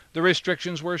 the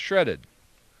restrictions were shredded.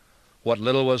 What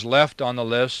little was left on the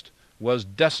list was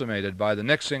decimated by the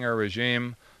Nixinger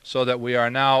regime, so that we are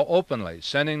now openly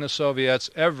sending the Soviets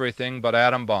everything but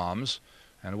atom bombs,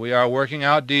 and we are working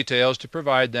out details to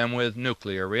provide them with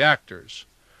nuclear reactors.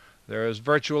 There is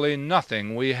virtually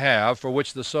nothing we have for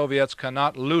which the Soviets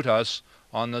cannot loot us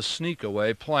on the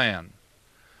sneak-away plan.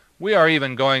 We are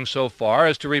even going so far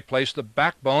as to replace the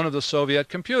backbone of the Soviet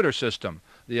computer system,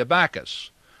 the abacus,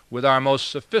 with our most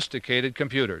sophisticated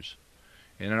computers.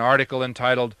 In an article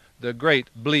entitled "The Great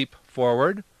Bleep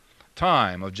Forward,"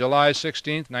 Time of July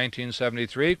 16,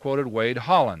 1973, quoted Wade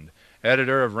Holland,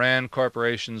 editor of RAND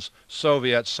Corporation's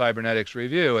Soviet Cybernetics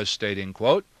Review, as stating,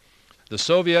 quote, "The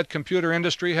Soviet computer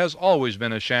industry has always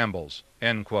been a shambles."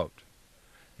 End quote.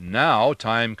 Now,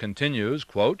 Time continues,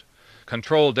 quote,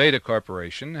 "Control Data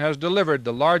Corporation has delivered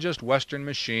the largest Western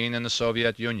machine in the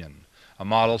Soviet Union, a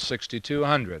Model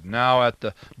 6200, now at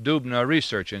the Dubna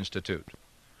Research Institute.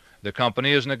 The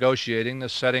company is negotiating the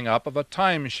setting up of a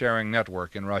time-sharing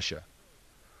network in Russia.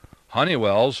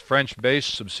 Honeywell's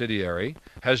French-based subsidiary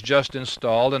has just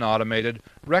installed an automated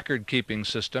record-keeping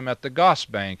system at the Goss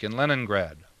Bank in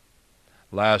Leningrad.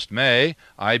 Last May,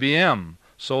 IBM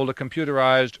sold a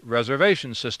computerized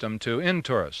reservation system to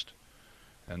Intourist,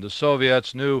 and the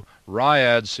Soviets' new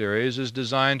Ryad series is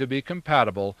designed to be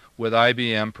compatible with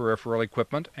IBM peripheral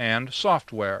equipment and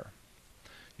software.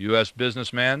 U.S.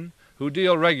 businessmen who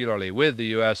deal regularly with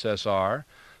the USSR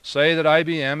say that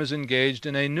IBM is engaged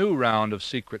in a new round of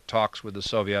secret talks with the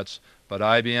Soviets, but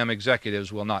IBM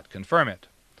executives will not confirm it.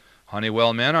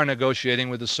 Honeywell men are negotiating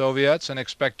with the Soviets and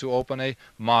expect to open a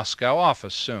Moscow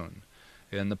office soon.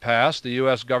 In the past, the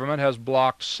U.S. government has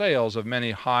blocked sales of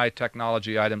many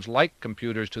high-technology items like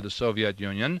computers to the Soviet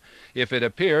Union if it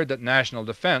appeared that national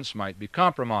defense might be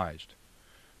compromised.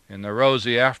 In the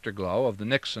rosy afterglow of the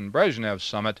Nixon-Brezhnev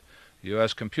summit,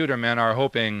 U.S. computer men are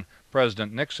hoping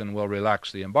President Nixon will relax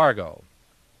the embargo."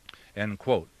 End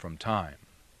quote from Time.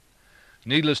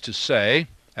 Needless to say,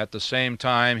 at the same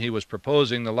time he was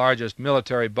proposing the largest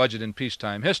military budget in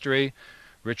peacetime history,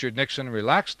 Richard Nixon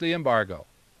relaxed the embargo.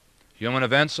 Human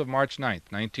Events of March 9,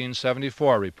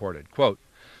 1974 reported, quote,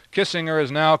 "Kissinger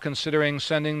is now considering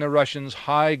sending the Russians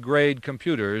high-grade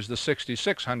computers, the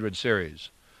 6600 series.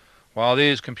 While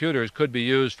these computers could be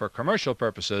used for commercial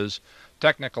purposes,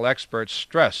 technical experts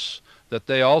stress that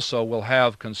they also will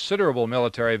have considerable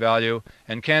military value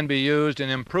and can be used in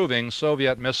improving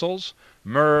Soviet missiles,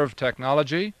 MIRV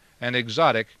technology, and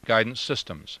exotic guidance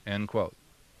systems." End quote.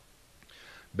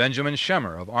 Benjamin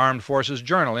Schemmer of Armed Forces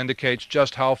Journal indicates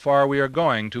just how far we are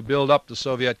going to build up the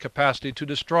Soviet capacity to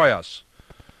destroy us.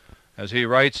 As he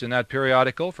writes in that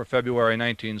periodical for February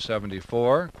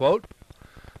 1974, quote,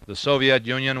 "The Soviet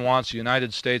Union wants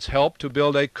United States help to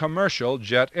build a commercial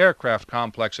jet aircraft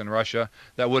complex in Russia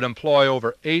that would employ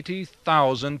over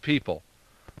 80,000 people,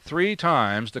 3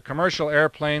 times the commercial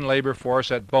airplane labor force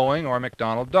at Boeing or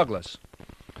McDonnell Douglas.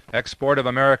 Export of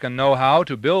American know-how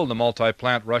to build the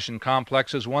multi-plant Russian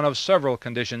complex is one of several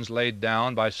conditions laid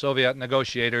down by Soviet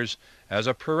negotiators as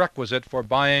a prerequisite for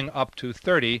buying up to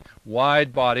 30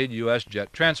 wide-bodied U.S.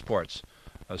 jet transports,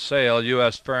 a sale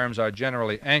U.S. firms are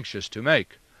generally anxious to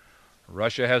make.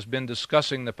 Russia has been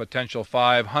discussing the potential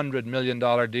 $500 million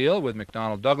deal with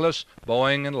McDonnell Douglas,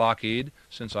 Boeing, and Lockheed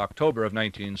since October of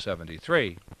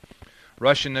 1973.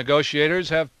 Russian negotiators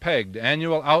have pegged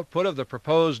annual output of the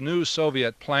proposed new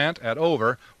Soviet plant at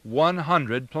over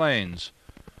 100 planes.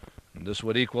 This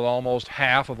would equal almost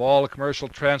half of all the commercial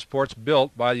transports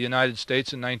built by the United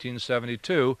States in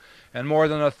 1972 and more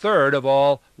than a third of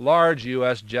all large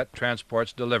U.S. jet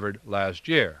transports delivered last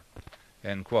year."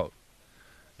 End quote.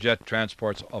 Jet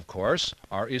transports, of course,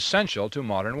 are essential to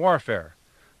modern warfare.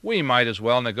 We might as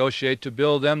well negotiate to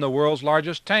build them the world's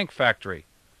largest tank factory.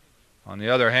 On the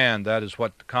other hand, that is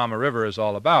what the Kama River is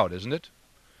all about, isn't it?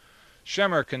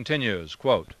 Schemmer continues,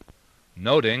 quote,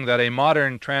 "Noting that a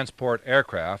modern transport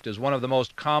aircraft is one of the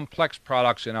most complex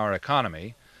products in our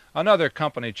economy, another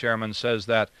company chairman says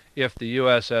that if the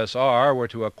USSR were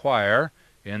to acquire,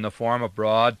 in the form of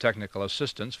broad technical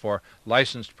assistance for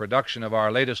licensed production of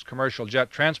our latest commercial jet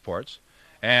transports,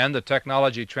 and the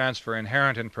technology transfer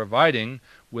inherent in providing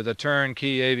with a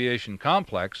turnkey aviation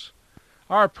complex,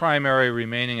 our primary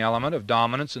remaining element of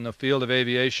dominance in the field of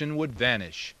aviation would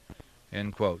vanish."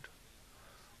 End quote.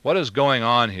 What is going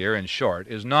on here, in short,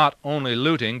 is not only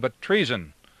looting but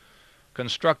treason.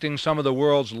 Constructing some of the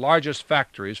world's largest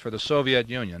factories for the Soviet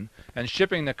Union and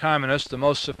shipping the Communists the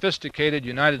most sophisticated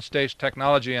United States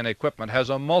technology and equipment has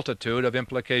a multitude of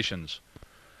implications.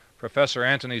 Professor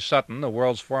Anthony Sutton, the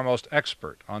world's foremost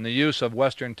expert on the use of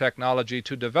Western technology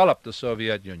to develop the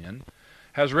Soviet Union,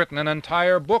 has written an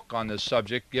entire book on this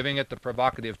subject, giving it the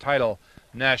provocative title,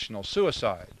 "National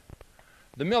Suicide."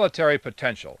 The military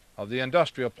potential of the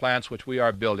industrial plants which we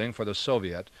are building for the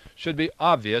Soviet should be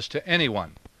obvious to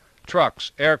anyone.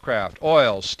 Trucks, aircraft,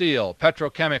 oil, steel,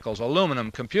 petrochemicals,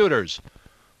 aluminum, computers.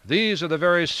 These are the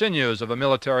very sinews of a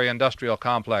military-industrial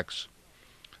complex.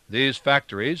 These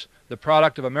factories, the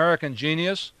product of American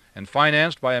genius and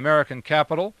financed by American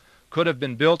capital, could have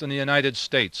been built in the United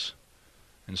States.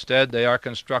 Instead, they are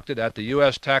constructed at the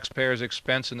U.S. taxpayers'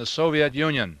 expense in the Soviet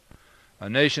Union, a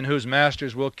nation whose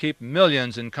masters will keep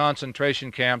millions in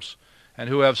concentration camps and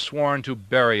who have sworn to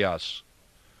bury us.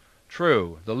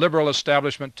 True, the liberal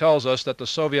establishment tells us that the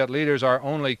Soviet leaders are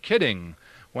only kidding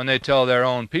when they tell their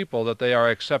own people that they are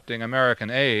accepting American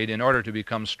aid in order to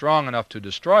become strong enough to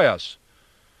destroy us.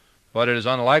 But it is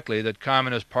unlikely that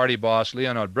Communist Party boss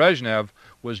Leonid Brezhnev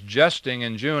was jesting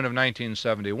in June of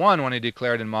 1971 when he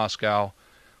declared in Moscow,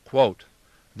 quote,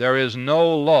 "There is no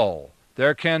lull,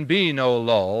 there can be no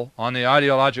lull on the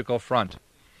ideological front.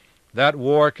 That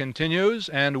war continues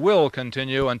and will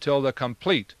continue until the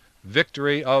complete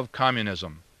victory of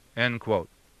communism." End quote.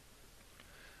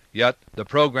 Yet the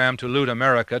program to loot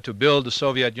America to build the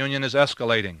Soviet Union is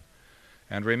escalating.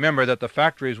 And remember that the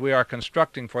factories we are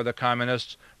constructing for the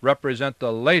Communists represent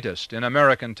the latest in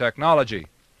American technology.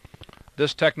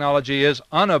 This technology is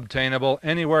unobtainable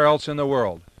anywhere else in the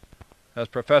world. As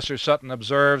Professor Sutton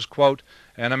observes, quote,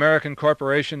 "An American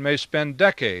corporation may spend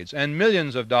decades and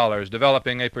millions of dollars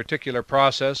developing a particular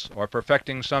process or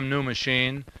perfecting some new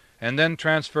machine, and then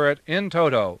transfer it in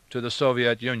toto to the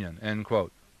Soviet Union," end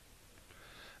quote.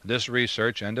 This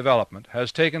research and development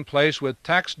has taken place with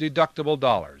tax-deductible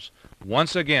dollars,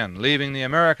 once again leaving the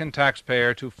American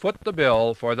taxpayer to foot the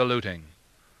bill for the looting.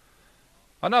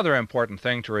 Another important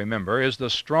thing to remember is the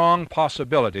strong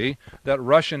possibility that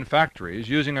Russian factories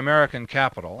using American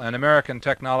capital and American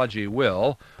technology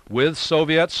will, with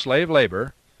Soviet slave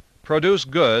labor, produce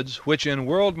goods which in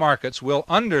world markets will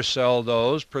undersell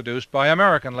those produced by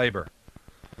American labor.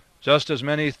 Just as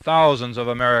many thousands of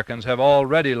Americans have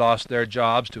already lost their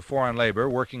jobs to foreign labor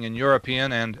working in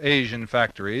European and Asian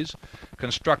factories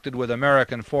constructed with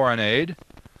American foreign aid,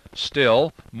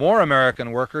 still more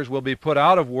American workers will be put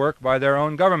out of work by their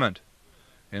own government.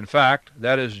 In fact,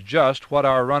 that is just what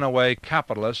our runaway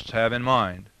capitalists have in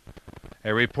mind.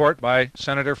 A report by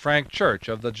Senator Frank Church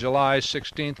of the July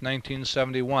 16,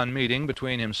 1971 meeting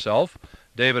between himself,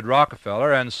 David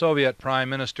Rockefeller, and Soviet Prime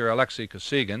Minister Alexei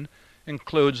Kosygin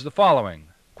includes the following,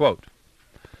 quote,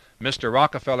 "Mr.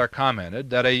 Rockefeller commented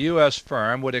that a U.S.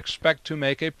 firm would expect to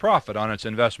make a profit on its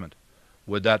investment.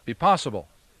 Would that be possible?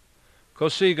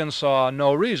 Kosygin saw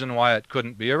no reason why it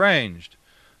couldn't be arranged.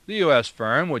 The U.S.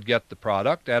 firm would get the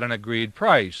product at an agreed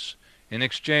price in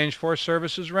exchange for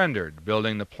services rendered,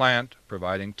 building the plant,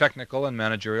 providing technical and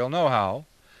managerial know-how,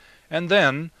 and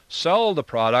then sell the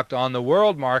product on the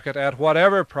world market at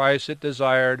whatever price it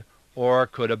desired or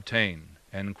could obtain,"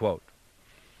 end quote.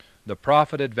 The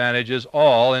profit advantage is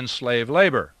all in slave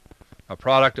labor, a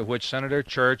product of which Senator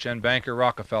Church and banker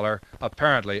Rockefeller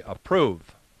apparently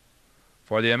approve.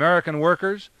 For the American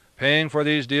workers, paying for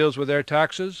these deals with their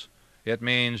taxes, it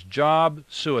means job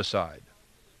suicide.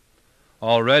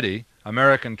 Already,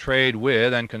 American trade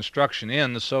with and construction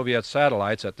in the Soviet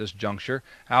satellites at this juncture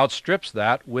outstrips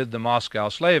that with the Moscow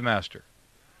slave master.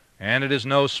 And it is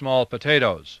no small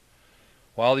potatoes.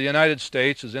 While the United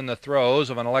States is in the throes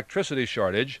of an electricity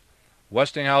shortage,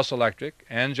 Westinghouse Electric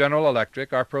and General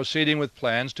Electric are proceeding with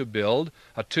plans to build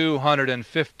a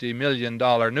 $250 million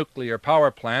nuclear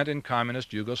power plant in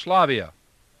communist Yugoslavia.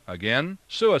 Again,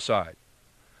 suicide.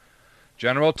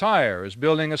 General Tire is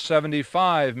building a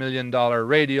 $75 million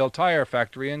radial tire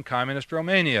factory in communist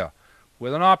Romania,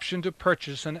 with an option to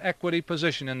purchase an equity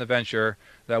position in the venture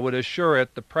that would assure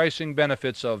it the pricing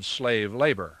benefits of slave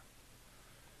labor.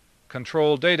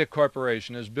 Control Data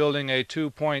Corporation is building a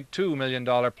 $2.2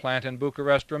 million plant in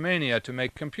Bucharest, Romania to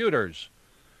make computers,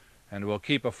 and will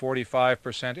keep a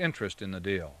 45% interest in the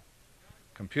deal.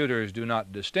 Computers do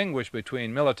not distinguish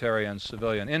between military and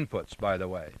civilian inputs, by the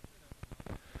way.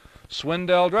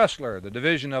 Swindell Dressler, the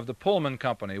division of the Pullman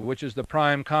Company, which is the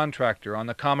prime contractor on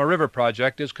the Kama River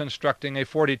project, is constructing a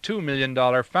 $42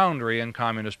 million foundry in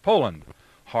communist Poland,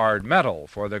 hard metal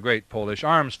for the great Polish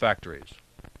arms factories.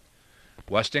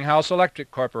 Westinghouse Electric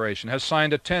Corporation has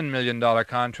signed a $10 million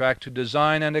contract to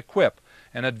design and equip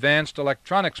an advanced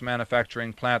electronics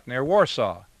manufacturing plant near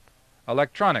Warsaw,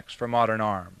 electronics for modern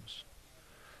arms.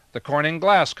 The Corning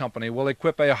Glass Company will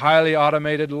equip a highly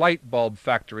automated light bulb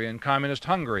factory in communist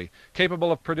Hungary,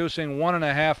 capable of producing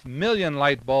 1.5 million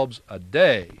light bulbs a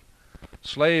day.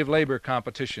 Slave labor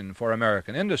competition for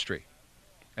American industry.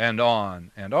 And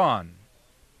on and on.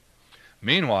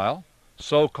 Meanwhile,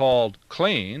 so-called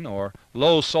clean or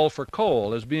low-sulfur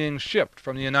coal is being shipped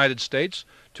from the United States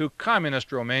to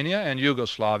communist Romania and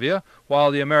Yugoslavia,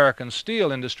 while the American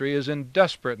steel industry is in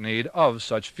desperate need of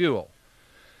such fuel.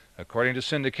 According to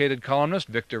syndicated columnist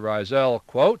Victor Rizel,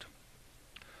 quote,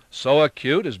 "So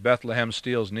acute is Bethlehem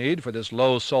Steel's need for this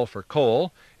low-sulfur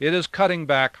coal, it is cutting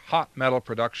back hot metal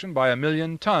production by 1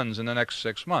 million tons in the next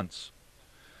 6 months.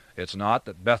 It's not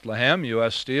that Bethlehem,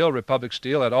 U.S. Steel, Republic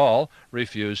Steel et al.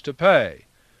 Refuse to pay.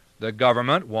 The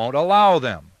government won't allow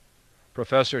them.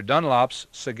 Professor Dunlop's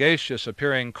sagacious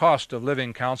appearing cost of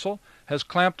living council has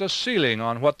clamped a ceiling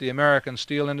on what the American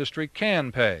steel industry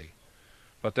can pay.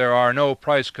 But there are no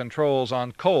price controls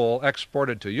on coal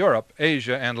exported to Europe,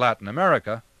 Asia, and Latin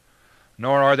America,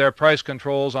 nor are there price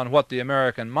controls on what the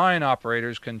American mine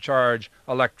operators can charge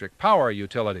electric power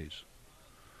utilities.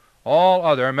 All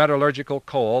other metallurgical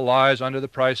coal lies under the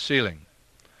price ceiling.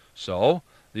 So,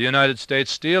 the United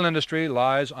States steel industry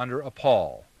lies under a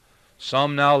pall.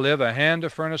 Some now live a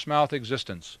hand-to-furnace mouth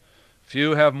existence.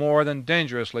 Few have more than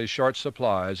dangerously short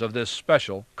supplies of this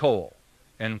special coal."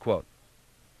 End quote.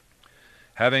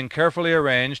 Having carefully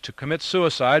arranged to commit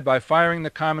suicide by firing the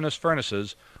communist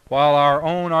furnaces while our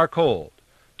own are cold,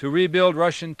 to rebuild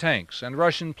Russian tanks and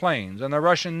Russian planes and the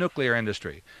Russian nuclear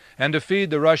industry, and to feed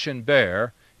the Russian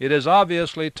bear, it is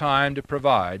obviously time to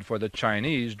provide for the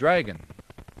Chinese dragon.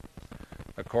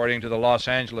 According to the Los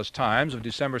Angeles Times of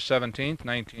December 17,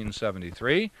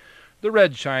 1973, the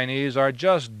Red Chinese are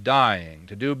just dying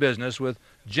to do business with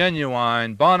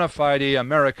genuine, bona fide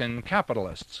American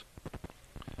capitalists.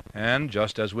 And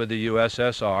just as with the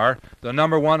USSR, the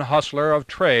 #1 hustler of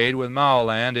trade with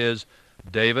Maoland is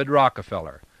David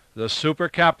Rockefeller, the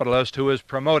super-capitalist who is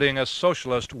promoting a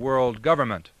socialist world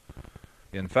government.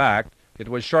 In fact, it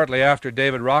was shortly after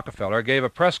David Rockefeller gave a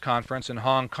press conference in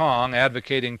Hong Kong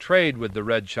advocating trade with the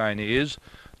Red Chinese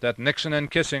that Nixon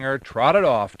and Kissinger trotted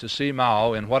off to see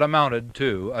Mao in what amounted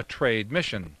to a trade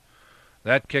mission.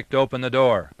 That kicked open the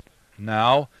door.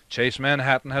 Now, Chase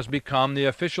Manhattan has become the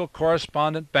official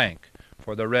correspondent bank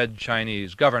for the Red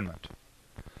Chinese government.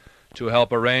 To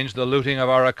help arrange the looting of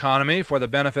our economy for the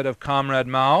benefit of Comrade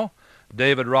Mao,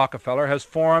 David Rockefeller has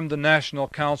formed the National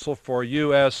Council for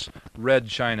U.S. Red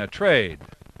China Trade.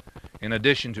 In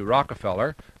addition to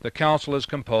Rockefeller, the council is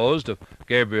composed of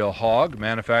Gabriel Hogg,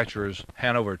 Manufacturers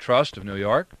Hanover Trust of New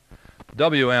York,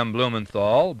 W.M.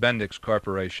 Blumenthal, Bendix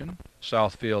Corporation,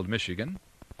 Southfield, Michigan,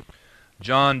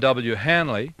 John W.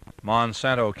 Hanley,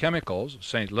 Monsanto Chemicals,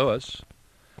 St. Louis,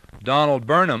 Donald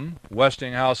Burnham,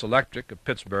 Westinghouse Electric of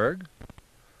Pittsburgh,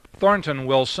 Thornton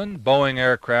Wilson, Boeing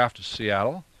Aircraft of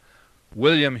Seattle,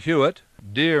 William Hewitt,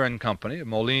 Deere & Company of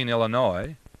Moline,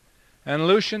 Illinois, and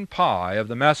Lucian Pye of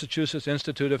the Massachusetts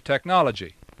Institute of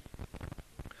Technology.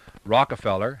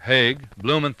 Rockefeller, Haig,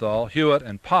 Blumenthal, Hewitt,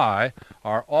 and Pye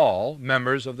are all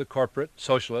members of the Corporate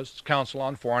Socialists' Council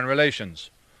on Foreign Relations.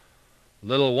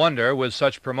 Little wonder, with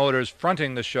such promoters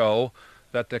fronting the show,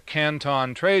 that the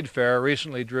Canton Trade Fair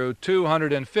recently drew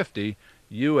 250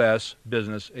 U.S.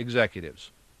 business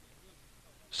executives.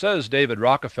 Says David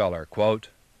Rockefeller, quote,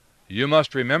 "You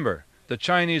must remember, the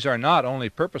Chinese are not only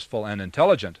purposeful and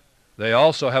intelligent, they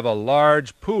also have a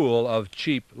large pool of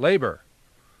cheap labor,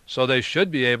 so they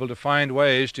should be able to find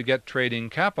ways to get trading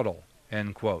capital."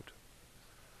 End quote.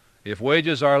 If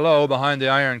wages are low behind the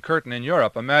Iron Curtain in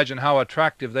Europe, imagine how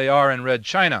attractive they are in Red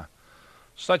China.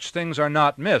 Such things are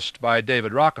not missed by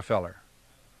David Rockefeller.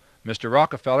 Mr.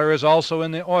 Rockefeller is also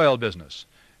in the oil business,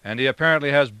 and he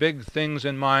apparently has big things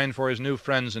in mind for his new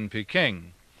friends in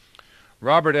Peking.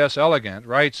 Robert S. Elegant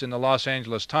writes in the Los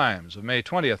Angeles Times of May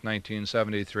 20,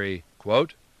 1973,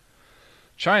 quote,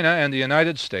 "China and the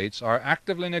United States are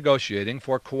actively negotiating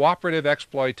for cooperative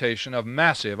exploitation of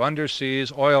massive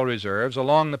underseas oil reserves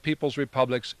along the People's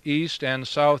Republic's east and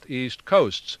southeast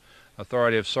coasts,"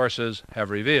 authoritative sources have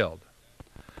revealed.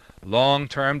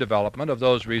 Long-term development of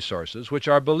those resources, which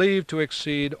are believed to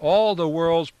exceed all the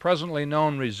world's presently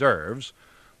known reserves,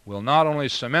 will not only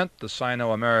cement the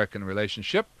Sino-American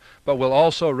relationship, but will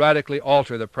also radically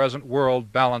alter the present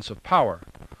world balance of power.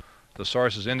 The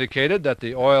sources indicated that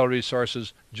the oil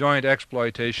resources joint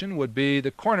exploitation would be the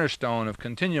cornerstone of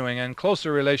continuing and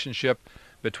closer relationship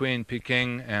between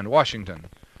Peking and Washington,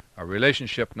 a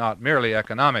relationship not merely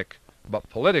economic, but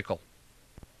political.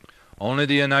 Only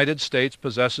the United States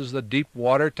possesses the deep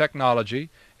water technology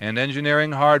and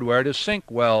engineering hardware to sink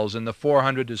wells in the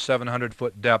 400 to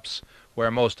 700-foot depths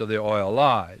where most of the oil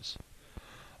lies.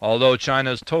 Although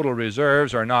China's total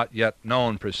reserves are not yet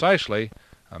known precisely,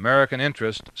 American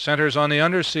interest centers on the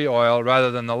undersea oil rather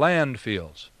than the land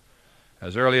fields.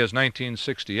 As early as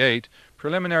 1968,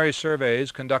 preliminary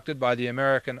surveys conducted by the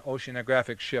American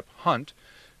oceanographic ship Hunt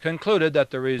concluded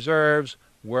that the reserves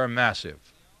were massive.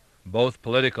 Both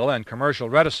political and commercial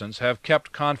reticents have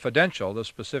kept confidential the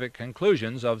specific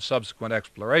conclusions of subsequent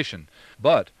exploration,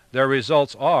 but their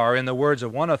results are, in the words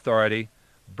of one authority,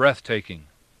 breathtaking.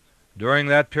 During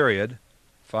that period,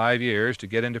 5 years to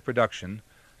get into production,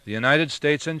 the United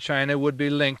States and China would be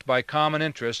linked by common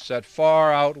interests that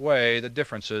far outweigh the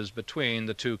differences between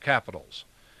the two capitals.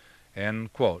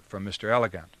 End quote from Mr.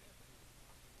 Elegant.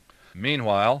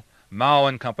 Meanwhile, Mao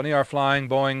and Company are flying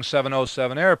Boeing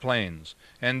 707 airplanes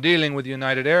and dealing with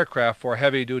United Aircraft for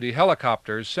heavy-duty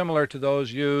helicopters similar to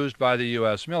those used by the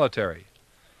U.S. military.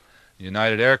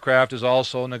 United Aircraft is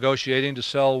also negotiating to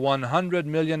sell $100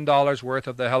 million worth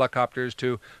of the helicopters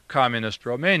to Communist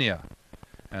Romania,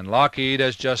 and Lockheed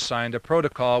has just signed a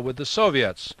protocol with the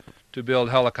Soviets to build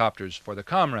helicopters for the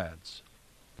comrades.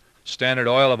 Standard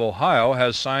Oil of Ohio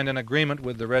has signed an agreement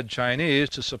with the Red Chinese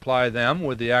to supply them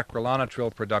with the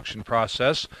acrylonitrile production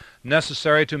process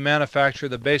necessary to manufacture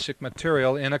the basic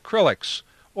material in acrylics,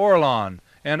 Orlon,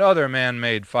 and other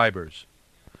man-made fibers.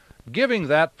 Giving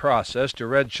that process to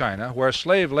Red China, where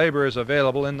slave labor is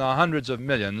available in the hundreds of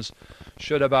millions,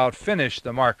 should about finish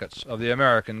the markets of the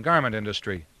American garment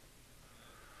industry.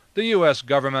 The U.S.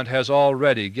 government has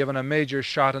already given a major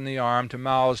shot in the arm to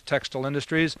Mao's textile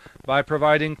industries by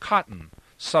providing cotton,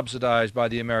 subsidized by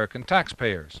the American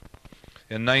taxpayers.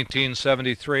 In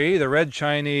 1973, the Red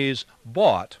Chinese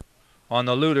bought, on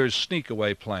the looters'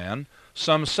 sneak-away plan,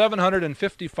 some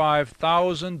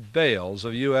 755,000 bales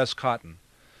of U.S. cotton.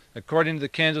 According to the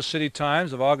Kansas City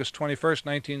Times of August 21,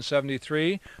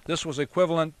 1973, this was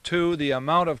equivalent to the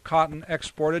amount of cotton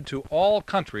exported to all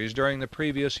countries during the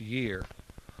previous year.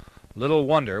 Little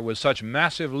wonder, with such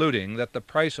massive looting, that the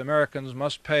price Americans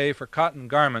must pay for cotton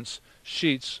garments,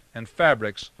 sheets, and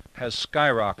fabrics has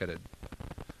skyrocketed.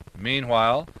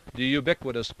 Meanwhile, the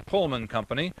ubiquitous Pullman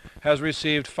Company has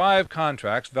received 5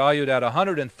 contracts valued at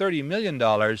 $130 million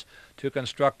to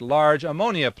construct large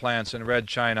ammonia plants in Red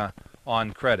China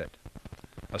on credit.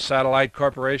 A satellite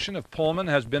corporation of Pullman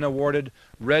has been awarded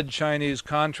Red Chinese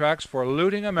contracts for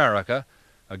looting America,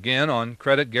 again on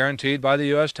credit guaranteed by the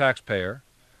U.S. taxpayer,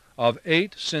 of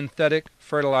 8 synthetic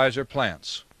fertilizer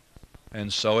plants.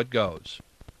 And so it goes.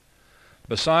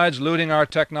 Besides looting our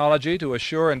technology to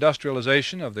assure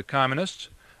industrialization of the communists,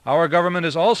 our government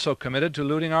is also committed to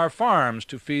looting our farms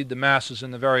to feed the masses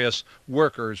in the various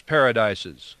workers'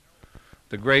 paradises.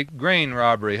 The great grain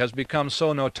robbery has become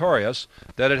so notorious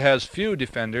that it has few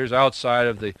defenders outside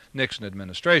of the Nixon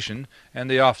administration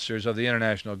and the officers of the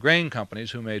international grain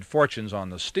companies who made fortunes on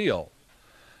the steal.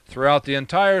 Throughout the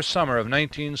entire summer of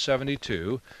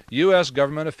 1972, U.S.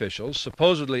 government officials,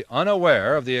 supposedly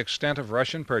unaware of the extent of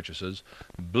Russian purchases,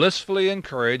 blissfully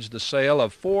encouraged the sale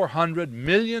of 400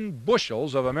 million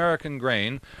bushels of American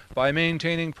grain by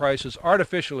maintaining prices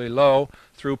artificially low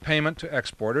through payment to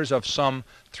exporters of some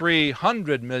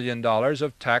 $300 million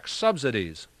of tax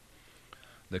subsidies.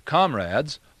 The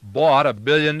comrades bought $1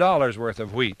 billion worth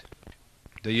of wheat.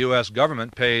 The U.S.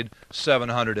 government paid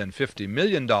 $750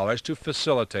 million to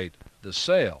facilitate the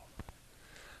sale.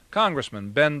 Congressman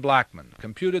Ben Blackman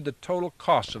computed the total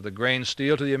cost of the grain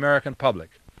steal to the American public.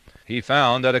 He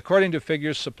found that according to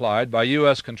figures supplied by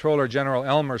U.S. Comptroller General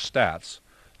Elmer Statz,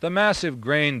 the massive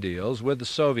grain deals with the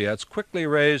Soviets quickly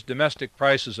raised domestic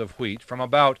prices of wheat from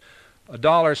about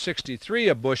 $1.63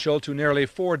 a bushel to nearly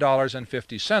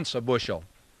 $4.50 a bushel.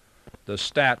 The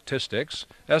statistics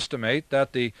estimate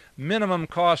that the minimum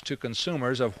cost to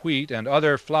consumers of wheat and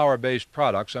other flour-based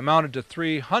products amounted to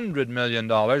 $300 million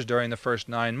during the first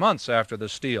 9 months after the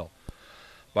steal.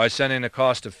 By sending the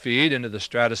cost of feed into the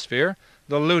stratosphere,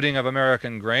 the looting of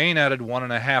American grain added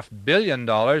 $1.5 billion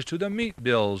to the meat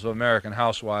bills of American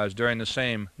housewives during the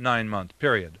same 9-month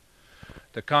period.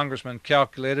 The congressman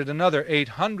calculated another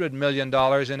 $800 million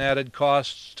in added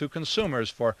costs to consumers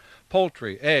for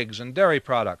poultry, eggs, and dairy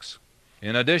products.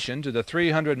 In addition to the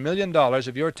 $300 million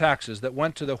of your taxes that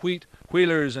went to the wheat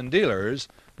wheelers and dealers,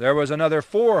 there was another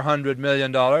 $400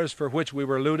 million for which we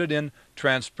were looted in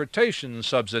transportation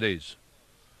subsidies.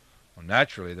 Well,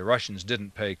 naturally, the Russians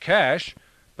didn't pay cash,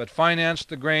 but financed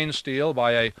the grain steal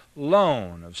by a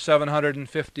loan of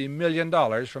 $750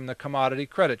 million from the Commodity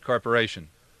Credit Corporation.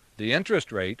 The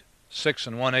interest rate, 6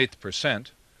 1/8%,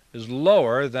 is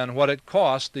lower than what it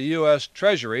cost the U.S.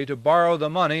 Treasury to borrow the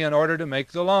money in order to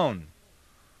make the loan.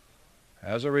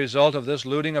 As a result of this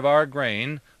looting of our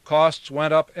grain, costs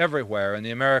went up everywhere in the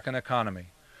American economy.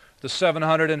 The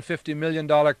 $750 million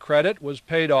credit was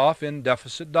paid off in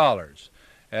deficit dollars,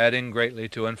 adding greatly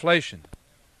to inflation.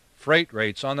 Freight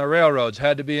rates on the railroads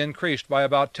had to be increased by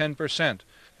about 10%,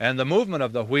 and the movement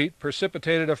of the wheat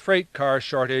precipitated a freight car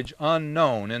shortage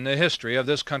unknown in the history of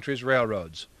this country's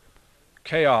railroads.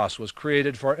 Chaos was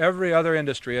created for every other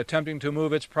industry attempting to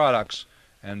move its products,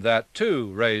 and that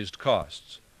too raised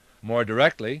costs. More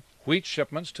directly, wheat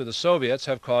shipments to the Soviets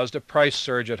have caused a price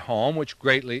surge at home which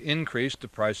greatly increased the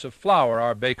price of flour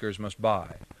our bakers must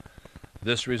buy.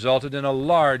 This resulted in a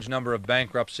large number of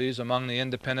bankruptcies among the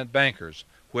independent bankers,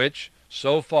 which,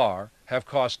 so far, have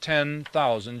cost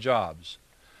 10,000 jobs.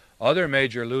 Other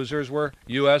major losers were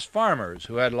U.S. farmers,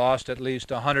 who had lost at least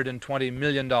 $120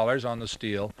 million on the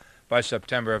steal by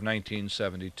September of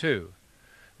 1972.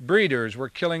 Breeders were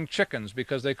killing chickens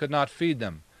because they could not feed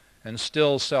them, and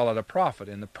still sell at a profit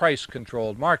in the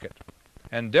price-controlled market.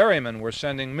 And dairymen were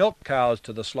sending milk cows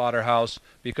to the slaughterhouse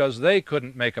because they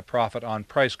couldn't make a profit on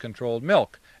price-controlled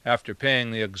milk after paying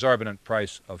the exorbitant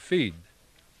price of feed.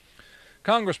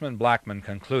 Congressman Blackman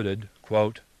concluded,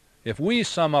 quote, "If we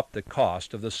sum up the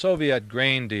cost of the Soviet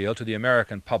grain deal to the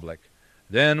American public,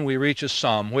 then we reach a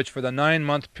sum which for the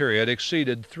 9-month period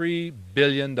exceeded $3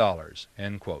 billion."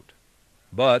 End quote.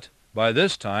 But by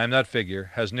this time that figure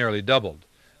has nearly doubled,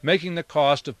 making the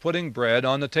cost of putting bread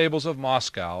on the tables of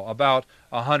Moscow about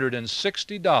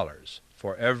 $160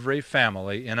 for every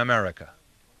family in America.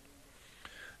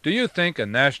 Do you think a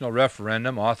national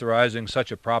referendum authorizing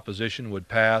such a proposition would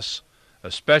pass,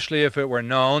 especially if it were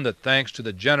known that thanks to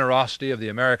the generosity of the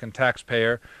American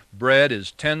taxpayer, bread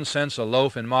is 10 cents a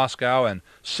loaf in Moscow and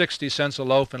 60 cents a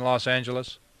loaf in Los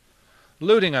Angeles?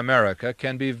 Looting America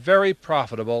can be very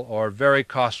profitable or very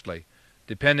costly,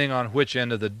 depending on which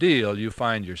end of the deal you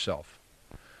find yourself.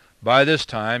 By this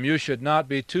time you should not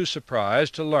be too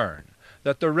surprised to learn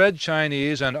that the Red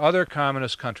Chinese and other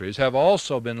communist countries have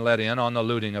also been let in on the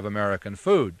looting of American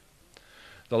food.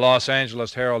 The Los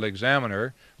Angeles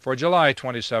Herald-Examiner for July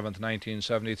 27,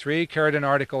 1973, carried an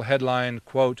article headlined,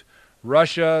 quote,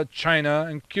 "Russia, China,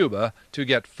 and Cuba to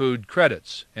get food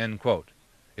credits," end quote.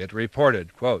 It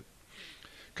reported, quote,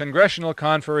 "Congressional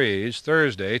conferees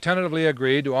Thursday tentatively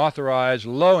agreed to authorize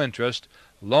low-interest,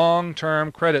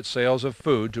 long-term credit sales of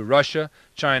food to Russia,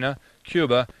 China,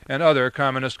 Cuba, and other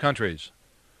communist countries.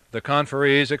 The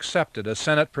conferees accepted a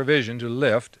Senate provision to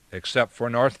lift, except for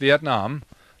North Vietnam,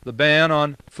 the ban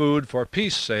on food for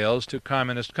peace sales to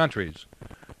communist countries.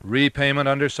 Repayment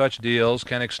under such deals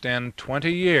can extend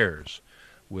 20 years,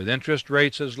 with interest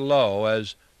rates as low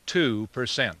as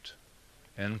 2%.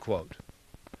 End quote.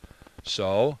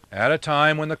 So, at a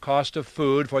time when the cost of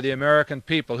food for the American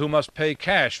people who must pay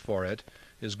cash for it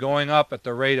is going up at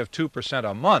the rate of 2%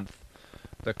 a month,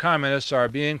 the communists are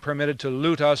being permitted to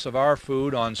loot us of our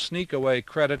food on sneak-away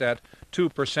credit at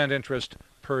 2% interest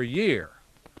per year.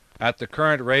 At the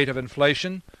current rate of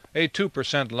inflation, a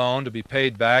 2% loan to be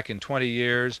paid back in 20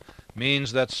 years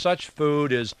means that such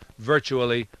food is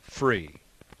virtually free.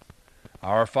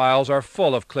 Our files are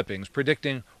full of clippings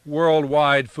predicting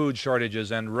worldwide food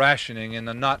shortages and rationing in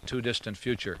the not-too-distant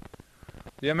future.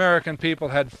 The American people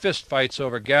had fistfights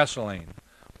over gasoline.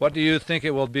 What do you think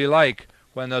it will be like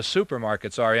when the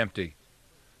supermarkets are empty?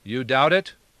 You doubt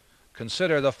it?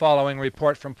 Consider the following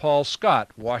report from Paul Scott,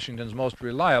 Washington's most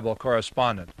reliable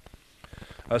correspondent.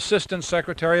 Assistant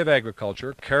Secretary of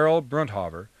Agriculture Carol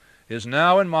Brunthover is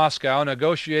now in Moscow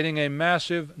negotiating a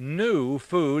massive new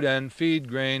food and feed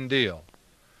grain deal.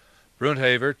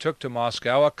 Brunthover took to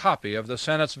Moscow a copy of the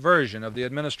Senate's version of the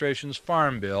administration's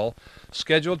farm bill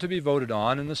scheduled to be voted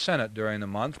on in the Senate during the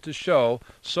month to show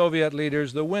Soviet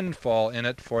leaders the windfall in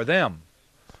it for them.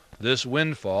 This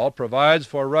windfall provides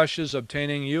for Russia's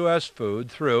obtaining U.S. food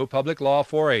through Public Law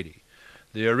 480,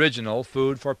 the original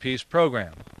Food for Peace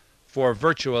program, for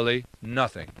virtually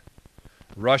nothing.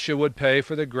 Russia would pay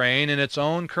for the grain in its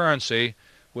own currency,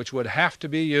 which would have to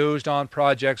be used on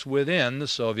projects within the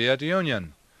Soviet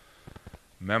Union.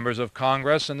 Members of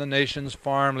Congress and the nation's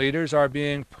farm leaders are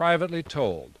being privately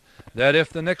told that if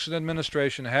the Nixon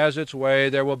administration has its way,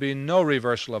 there will be no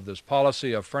reversal of this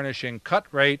policy of furnishing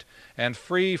cut-rate and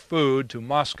free food to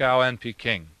Moscow and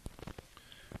Peking.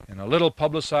 In a little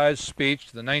publicized speech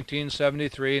to the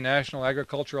 1973 National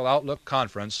Agricultural Outlook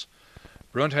Conference,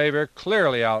 Brunthover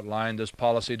clearly outlined this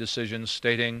policy decision,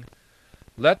 stating,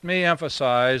 "Let me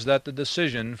emphasize that the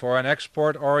decision for an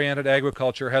export-oriented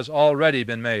agriculture has already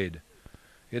been made.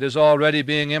 It is already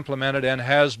being implemented and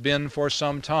has been for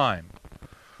some time.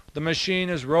 The machine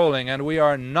is rolling and we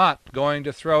are not going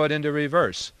to throw it into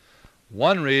reverse.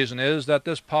 One reason is that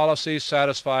this policy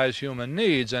satisfies human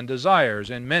needs and desires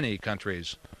in many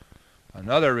countries.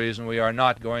 Another reason we are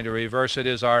not going to reverse it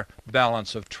is our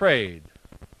balance of trade."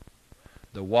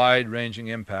 The wide-ranging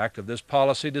impact of this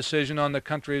policy decision on the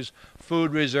country's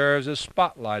food reserves is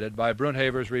spotlighted by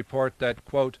Brunthover's report that,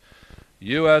 quote,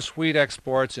 U.S. wheat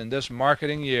exports in this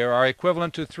marketing year are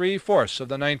equivalent to 3/4 of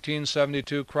the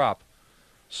 1972 crop.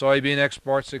 Soybean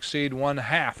exports exceed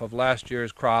 1/2 of last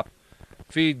year's crop.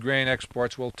 Feed grain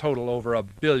exports will total over 1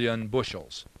 billion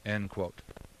bushels, end quote.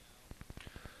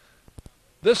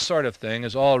 This sort of thing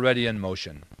is already in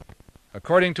motion.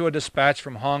 According to a dispatch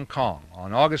from Hong Kong,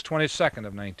 on August 22nd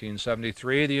of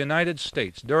 1973, the United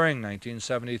States, during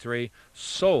 1973,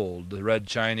 sold the Red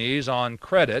Chinese on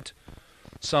credit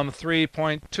some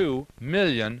 3.2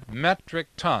 million metric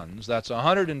tons, that's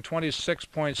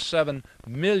 126.7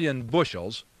 million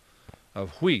bushels,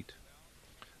 of wheat,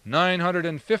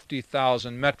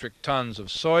 950,000 metric tons of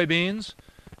soybeans,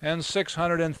 and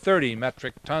 630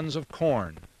 metric tons of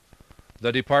corn.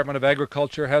 The Department of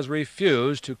Agriculture has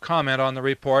refused to comment on the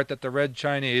report that the Red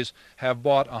Chinese have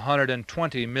bought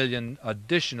 120 million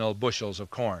additional bushels of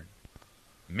corn.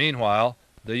 Meanwhile,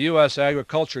 the U.S.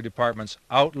 Agriculture Department's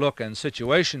Outlook and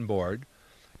Situation Board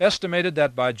estimated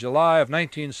that by July of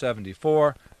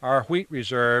 1974, our wheat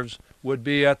reserves would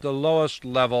be at the lowest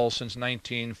level since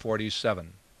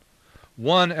 1947.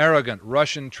 One arrogant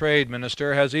Russian trade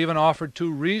minister has even offered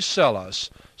to resell us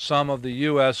some of the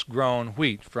U.S.-grown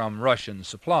wheat from Russian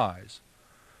supplies.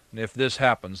 And if this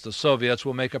happens, the Soviets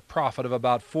will make a profit of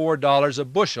about $4 a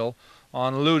bushel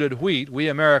on looted wheat we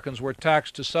Americans were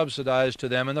taxed to subsidize to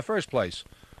them in the first place.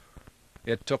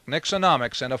 It took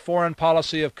Nixonomics and a foreign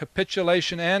policy of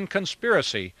capitulation and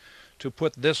conspiracy to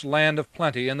put this land of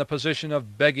plenty in the position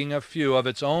of begging a few of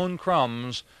its own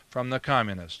crumbs from the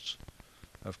communists.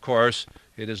 Of course,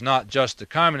 it is not just the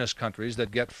communist countries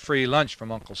that get free lunch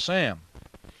from Uncle Sam.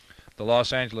 The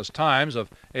Los Angeles Times of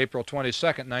April 22,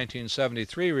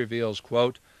 1973 reveals,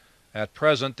 quote, "At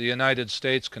present, the United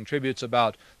States contributes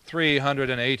about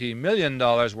 $380 million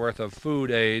worth of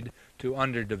food aid to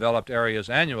underdeveloped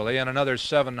areas annually and another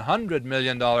 $700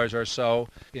 million or so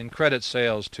in credit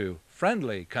sales to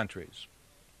friendly countries."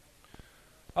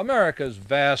 America's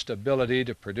vast ability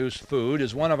to produce food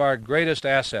is one of our greatest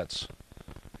assets.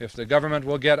 If the government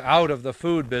will get out of the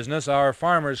food business, our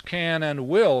farmers can and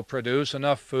will produce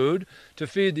enough food to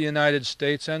feed the United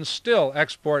States and still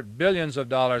export billions of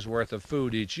dollars worth of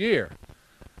food each year.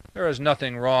 There is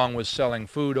nothing wrong with selling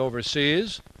food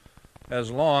overseas,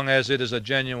 as long as it is a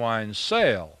genuine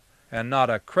sale and not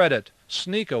a credit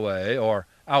sneak-away or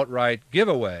outright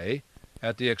giveaway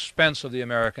at the expense of the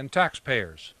American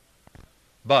taxpayers.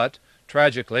 But,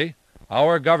 tragically,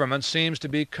 our government seems to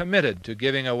be committed to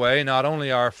giving away not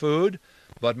only our food,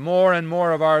 but more and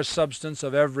more of our substance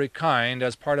of every kind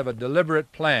as part of a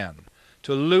deliberate plan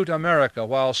to loot America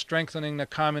while strengthening the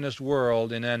communist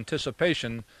world in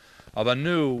anticipation of a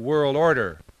new world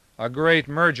order, a great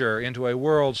merger into a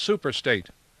world superstate.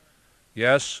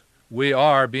 Yes, we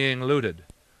are being looted,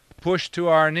 pushed to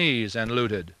our knees and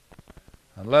looted.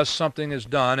 Unless something is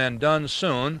done, and done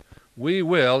soon, we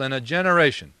will, in a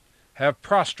generation, have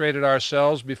prostrated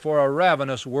ourselves before a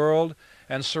ravenous world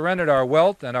and surrendered our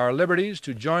wealth and our liberties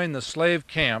to join the slave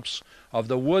camps of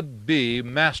the would-be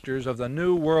masters of the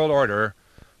New World Order,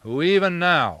 who even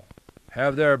now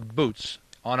have their boots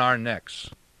on our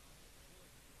necks.